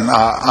 Chairman.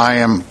 I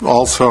am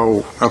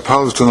also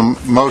opposed to the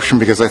motion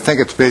because I think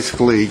it's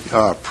basically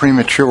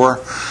premature.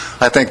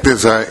 I think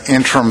there's an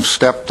interim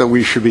step that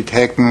we should be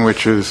taking,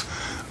 which is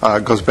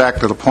goes back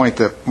to the point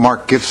that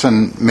Mark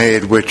Gibson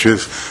made, which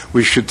is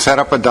we should set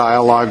up a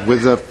dialogue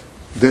with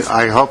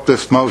I hope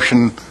this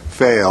motion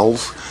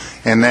fails,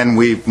 and then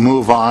we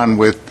move on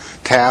with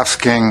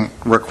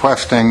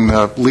requesting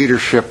the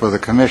leadership of the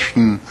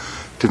Commission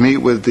to meet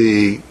with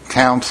the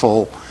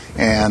Council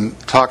and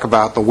talk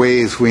about the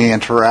ways we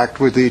interact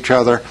with each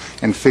other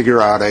and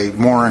figure out a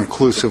more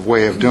inclusive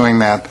way of doing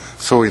that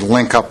so we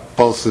link up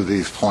both of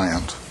these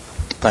plans.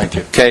 Thank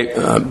you. Okay,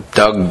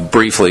 Doug,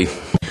 briefly.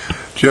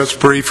 Just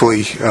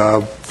briefly,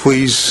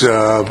 please,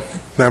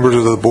 members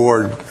of the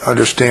board,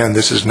 understand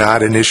this is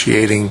not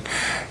initiating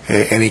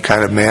any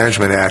kind of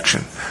management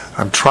action.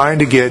 I'm trying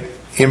to get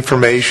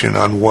information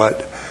on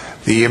what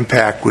the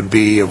impact would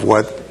be of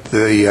what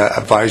the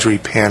advisory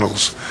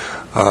panel's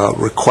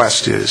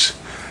request is.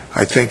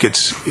 I think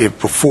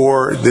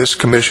before this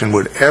commission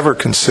would ever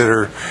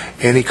consider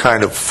any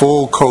kind of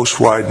full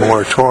coast-wide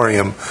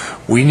moratorium,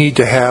 we need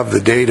to have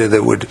the data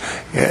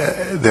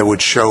that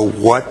would show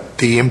what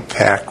the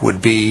impact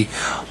would be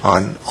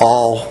on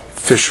all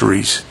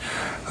fisheries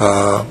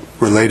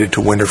related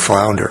to winter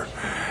flounder.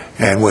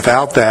 And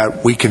without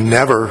that, we can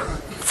never,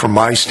 from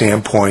my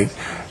standpoint,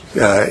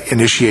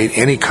 initiate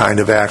any kind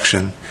of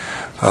action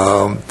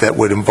that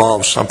would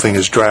involve something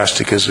as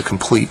drastic as a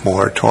complete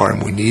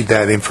moratorium. We need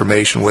that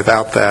information.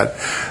 Without that,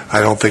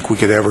 I don't think we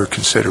could ever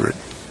consider it.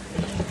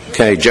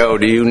 Okay, Joe,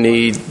 do you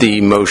need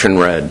the motion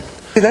read?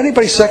 Did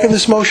anybody second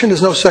this motion?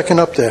 There's no second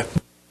up there.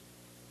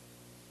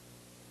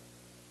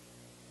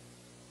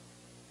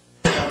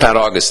 Pat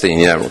Augustine,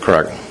 yeah,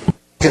 correct.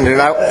 And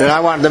I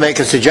wanted to make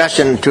a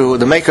suggestion to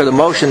the maker of the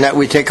motion that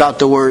we take out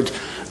the word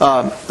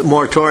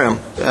moratorium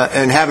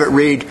and have it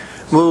read,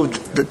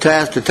 moved the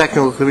task to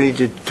technical committee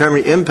to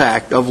determine the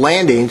impact of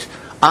landings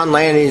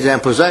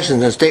and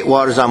possessions in state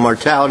waters on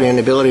mortality and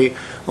ability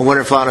of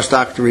winter fauna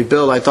stock to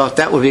rebuild. I thought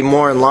that would be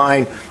more in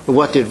line with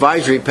what the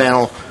advisory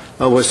panel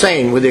was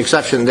saying, with the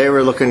exception they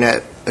were looking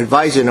at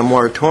advising a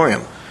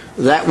moratorium.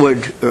 That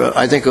would,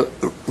 I think,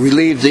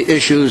 relieve the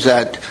issues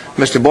that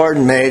Mr.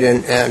 Borden made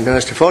and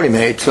Mr. Foti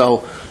made.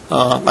 So,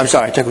 I'm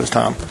sorry, I think it was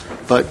Tom.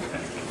 But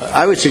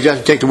I would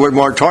suggest to take the word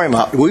moratorium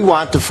out. We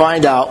want to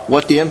find out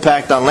what the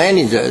impact on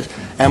landings is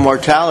and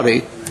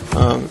mortality.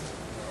 And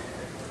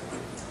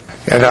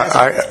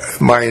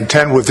my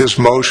intent with this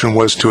motion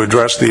was to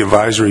address the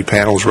advisory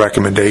panel's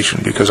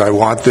recommendation, because I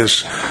want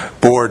this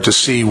board to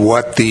see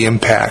what the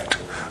impact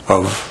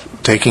of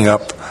taking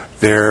up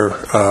their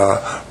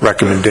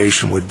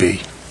recommendation would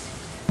be.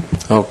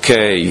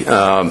 Okay.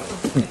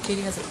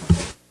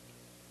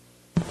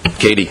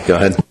 Katie, go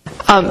ahead.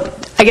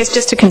 I guess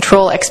just to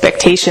control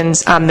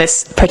expectations on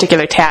this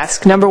particular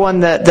task. Number one,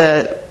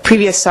 the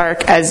previous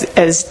SARC,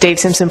 as Dave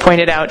Simpson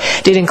pointed out,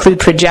 did include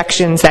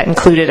projections that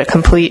included a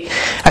complete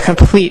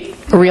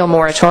real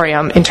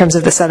moratorium in terms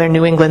of the southern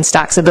New England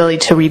stock's ability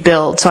to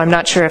rebuild. So I'm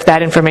not sure if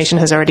that information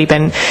has already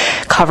been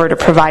covered or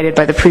provided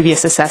by the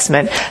previous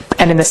assessment.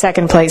 And in the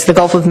second place, the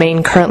Gulf of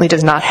Maine currently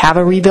does not have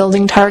a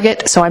rebuilding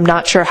target, so I'm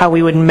not sure how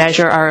we would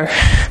measure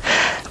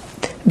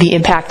the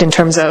impact in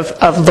terms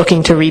of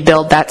looking to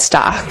rebuild that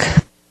stock.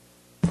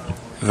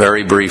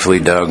 Very briefly,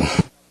 Doug.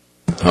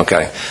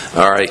 Okay.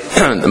 All right.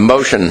 The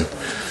motion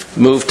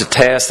Move to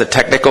task the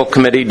technical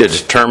committee to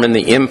determine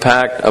the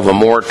impact of a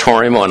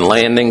moratorium on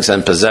landings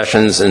and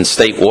possessions in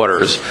state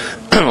waters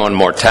on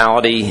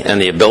mortality and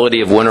the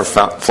ability of winter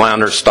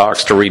flounder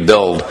stocks to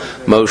rebuild.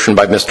 Motion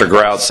by Mr.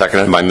 Grout,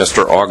 seconded by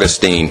Mr.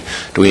 Augustine.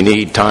 Do we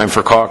need time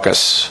for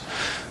caucus?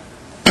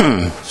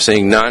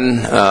 Seeing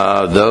none,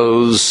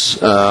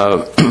 those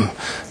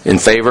in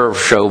favor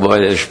show by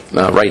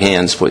the right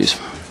hands, please.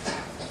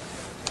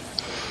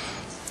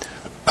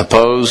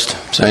 Opposed?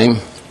 Same.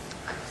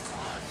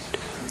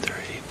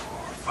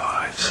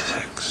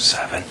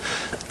 7.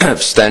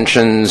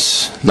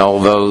 Abstentions, null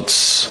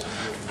votes.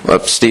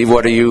 Steve,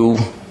 what are you,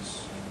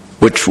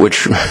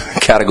 which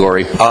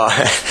category?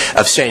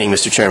 Abstaining,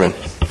 Mr. Chairman.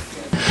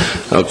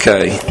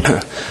 Okay.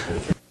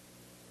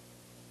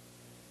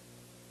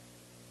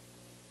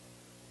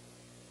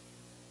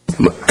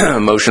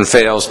 Motion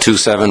fails,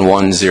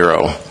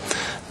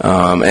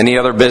 2710. Any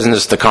other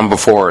business to come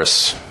before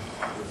us?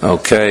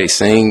 Okay,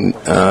 seeing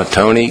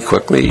Tony,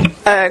 quickly.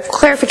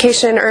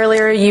 Clarification,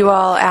 earlier you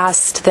all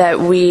asked that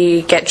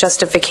we get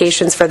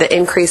justifications for the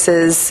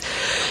increases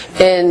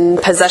in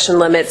possession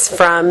limits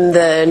from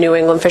the New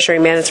England Fishery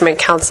Management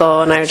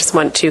Council, and I just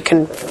want to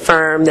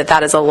confirm that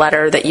that is a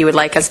letter that you would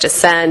like us to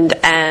send.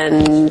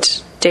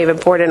 And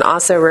David Borden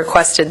also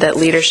requested that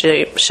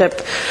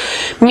leadership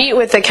meet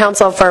with the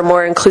council for a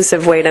more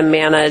inclusive way to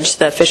manage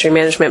the fishery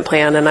management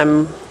plan, and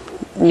I'm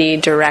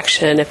need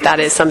direction if that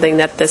is something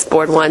that this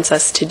board wants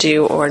us to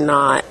do or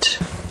not.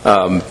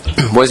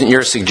 Wasn't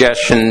your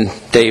suggestion,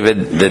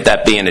 David,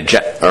 that be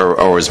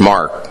or was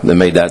Mark that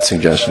made that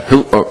suggestion?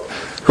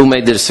 Who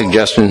made the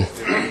suggestion?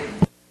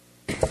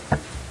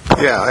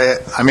 Yeah,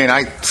 I mean,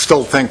 I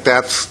still think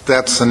that's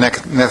the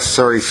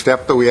necessary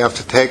step that we have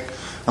to take,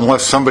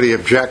 unless somebody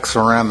objects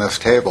around this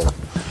table.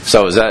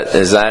 So is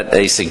that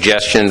a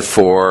suggestion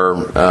for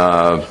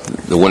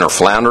the Winter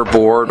Flounder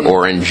Board,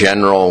 or in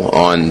general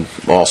on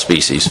all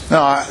species?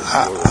 No,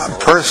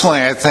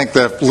 personally, I think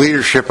the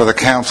leadership of the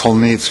council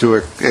needs to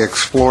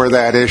explore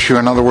that issue.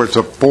 In other words,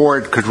 a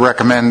board could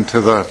recommend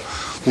to the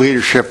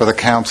leadership of the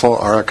council,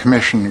 or a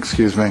commission,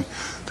 excuse me,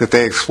 that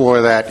they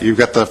explore that. You've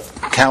got the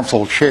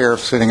council chair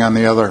sitting on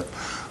the other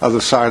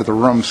side of the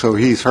room, so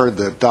he's heard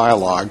the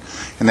dialogue,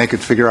 and they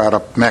could figure out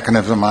a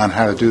mechanism on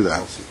how to do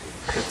that.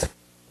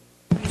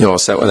 You all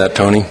set with that,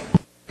 Tony?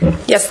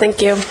 Yes,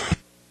 thank you.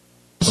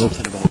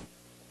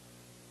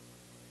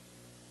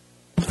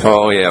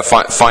 Oh yeah,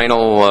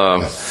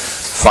 final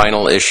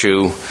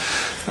issue.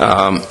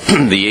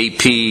 The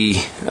AP,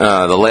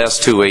 the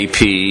last two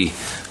AP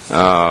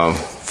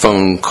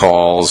phone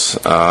calls,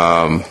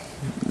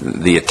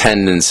 the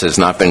attendance has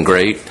not been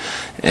great,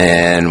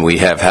 and we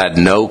have had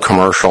no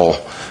commercial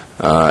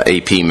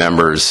AP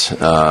members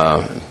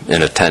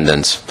in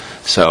attendance.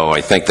 So I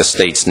think the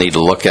states need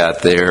to look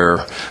at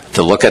the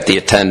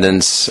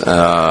attendance,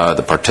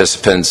 the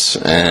participants,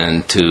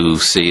 and to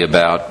see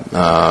about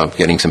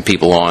getting some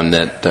people on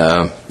that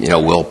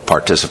will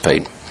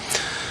participate.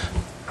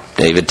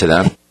 David, to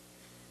that.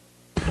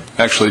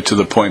 Actually, to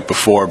the point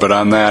before, but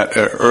on that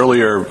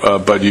earlier,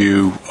 Bud,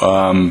 you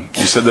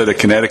said that a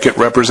Connecticut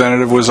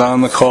representative was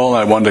on the call.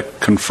 I wanted to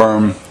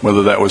confirm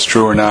whether that was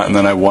true or not, and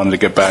then I wanted to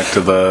get back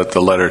to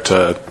the letter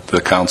to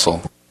the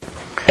council.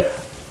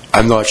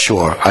 I'm not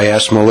sure. I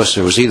asked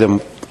Melissa. It was either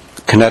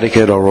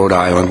Connecticut or Rhode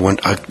Island.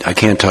 I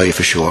can't tell you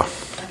for sure.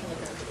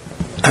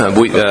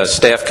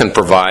 Staff can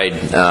provide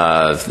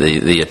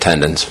the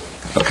attendance.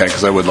 Okay,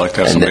 because I would like to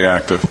have somebody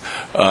active.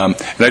 And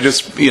I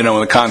just, in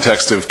the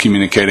context of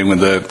communicating with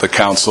the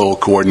council,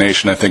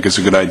 coordination, I think is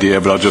a good idea,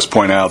 but I'll just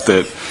point out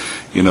that,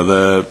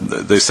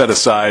 they set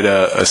aside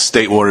a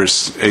state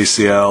waters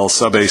ACL,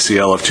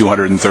 sub-ACL of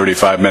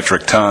 235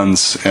 metric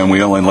tons, and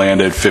we only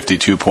landed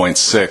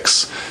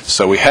 52.6.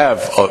 So we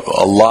have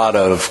a lot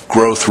of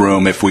growth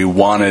room if we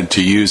wanted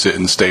to use it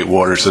in state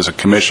waters as a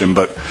commission,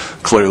 but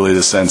clearly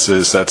the sense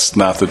is that's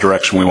not the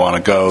direction we want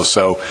to go.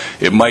 So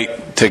it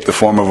might take the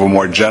form of a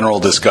more general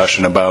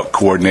discussion about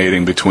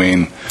coordinating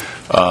between,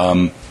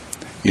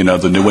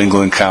 the New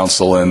England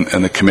Council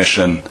and the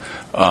commission.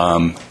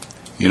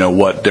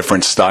 What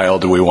different style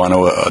do we want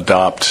to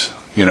adopt,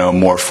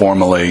 more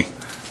formally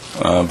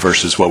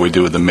versus what we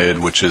do with the mid,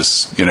 which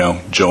is,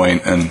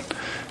 joint, and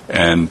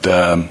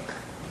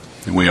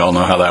we all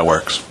know how that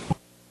works.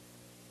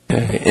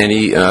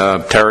 Any,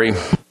 Terry?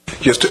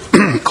 Just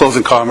a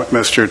closing comment,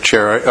 Mr.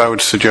 Chair. I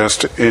would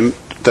suggest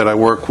that I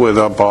work with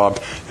Bob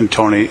and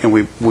Tony, and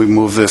we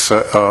move this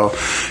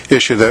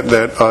issue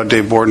that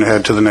Dave Borden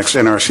had to the next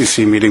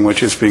NRCC meeting,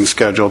 which is being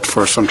scheduled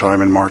for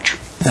sometime in March.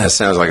 That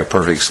sounds like a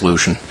perfect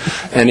solution.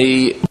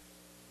 Any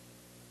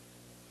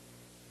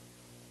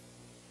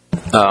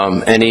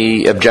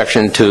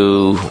objection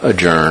to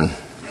adjourn?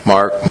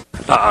 Mark?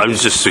 I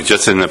was just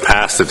suggesting in the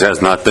past that it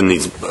has not been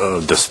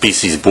the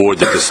species board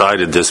that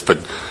decided this, but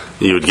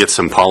you would get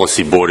some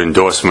policy board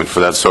endorsement for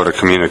that sort of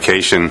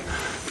communication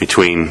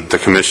between the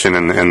commission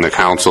and the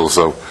council.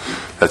 So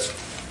that's,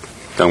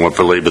 I don't want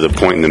to belabor the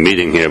point in the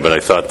meeting here, but I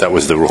thought that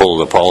was the role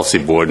of the policy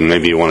board, and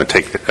maybe you want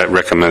to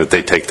recommend that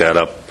they take that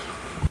up.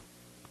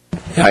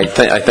 I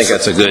think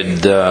that's a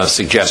good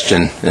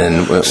suggestion,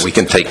 and we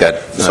can take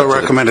that. So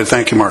recommended.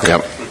 Thank you, Mark.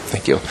 Yep,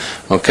 thank you.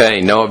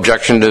 Okay, no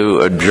objection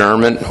to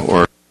adjournment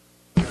or...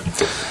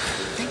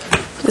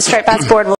 The Striped Bass Board will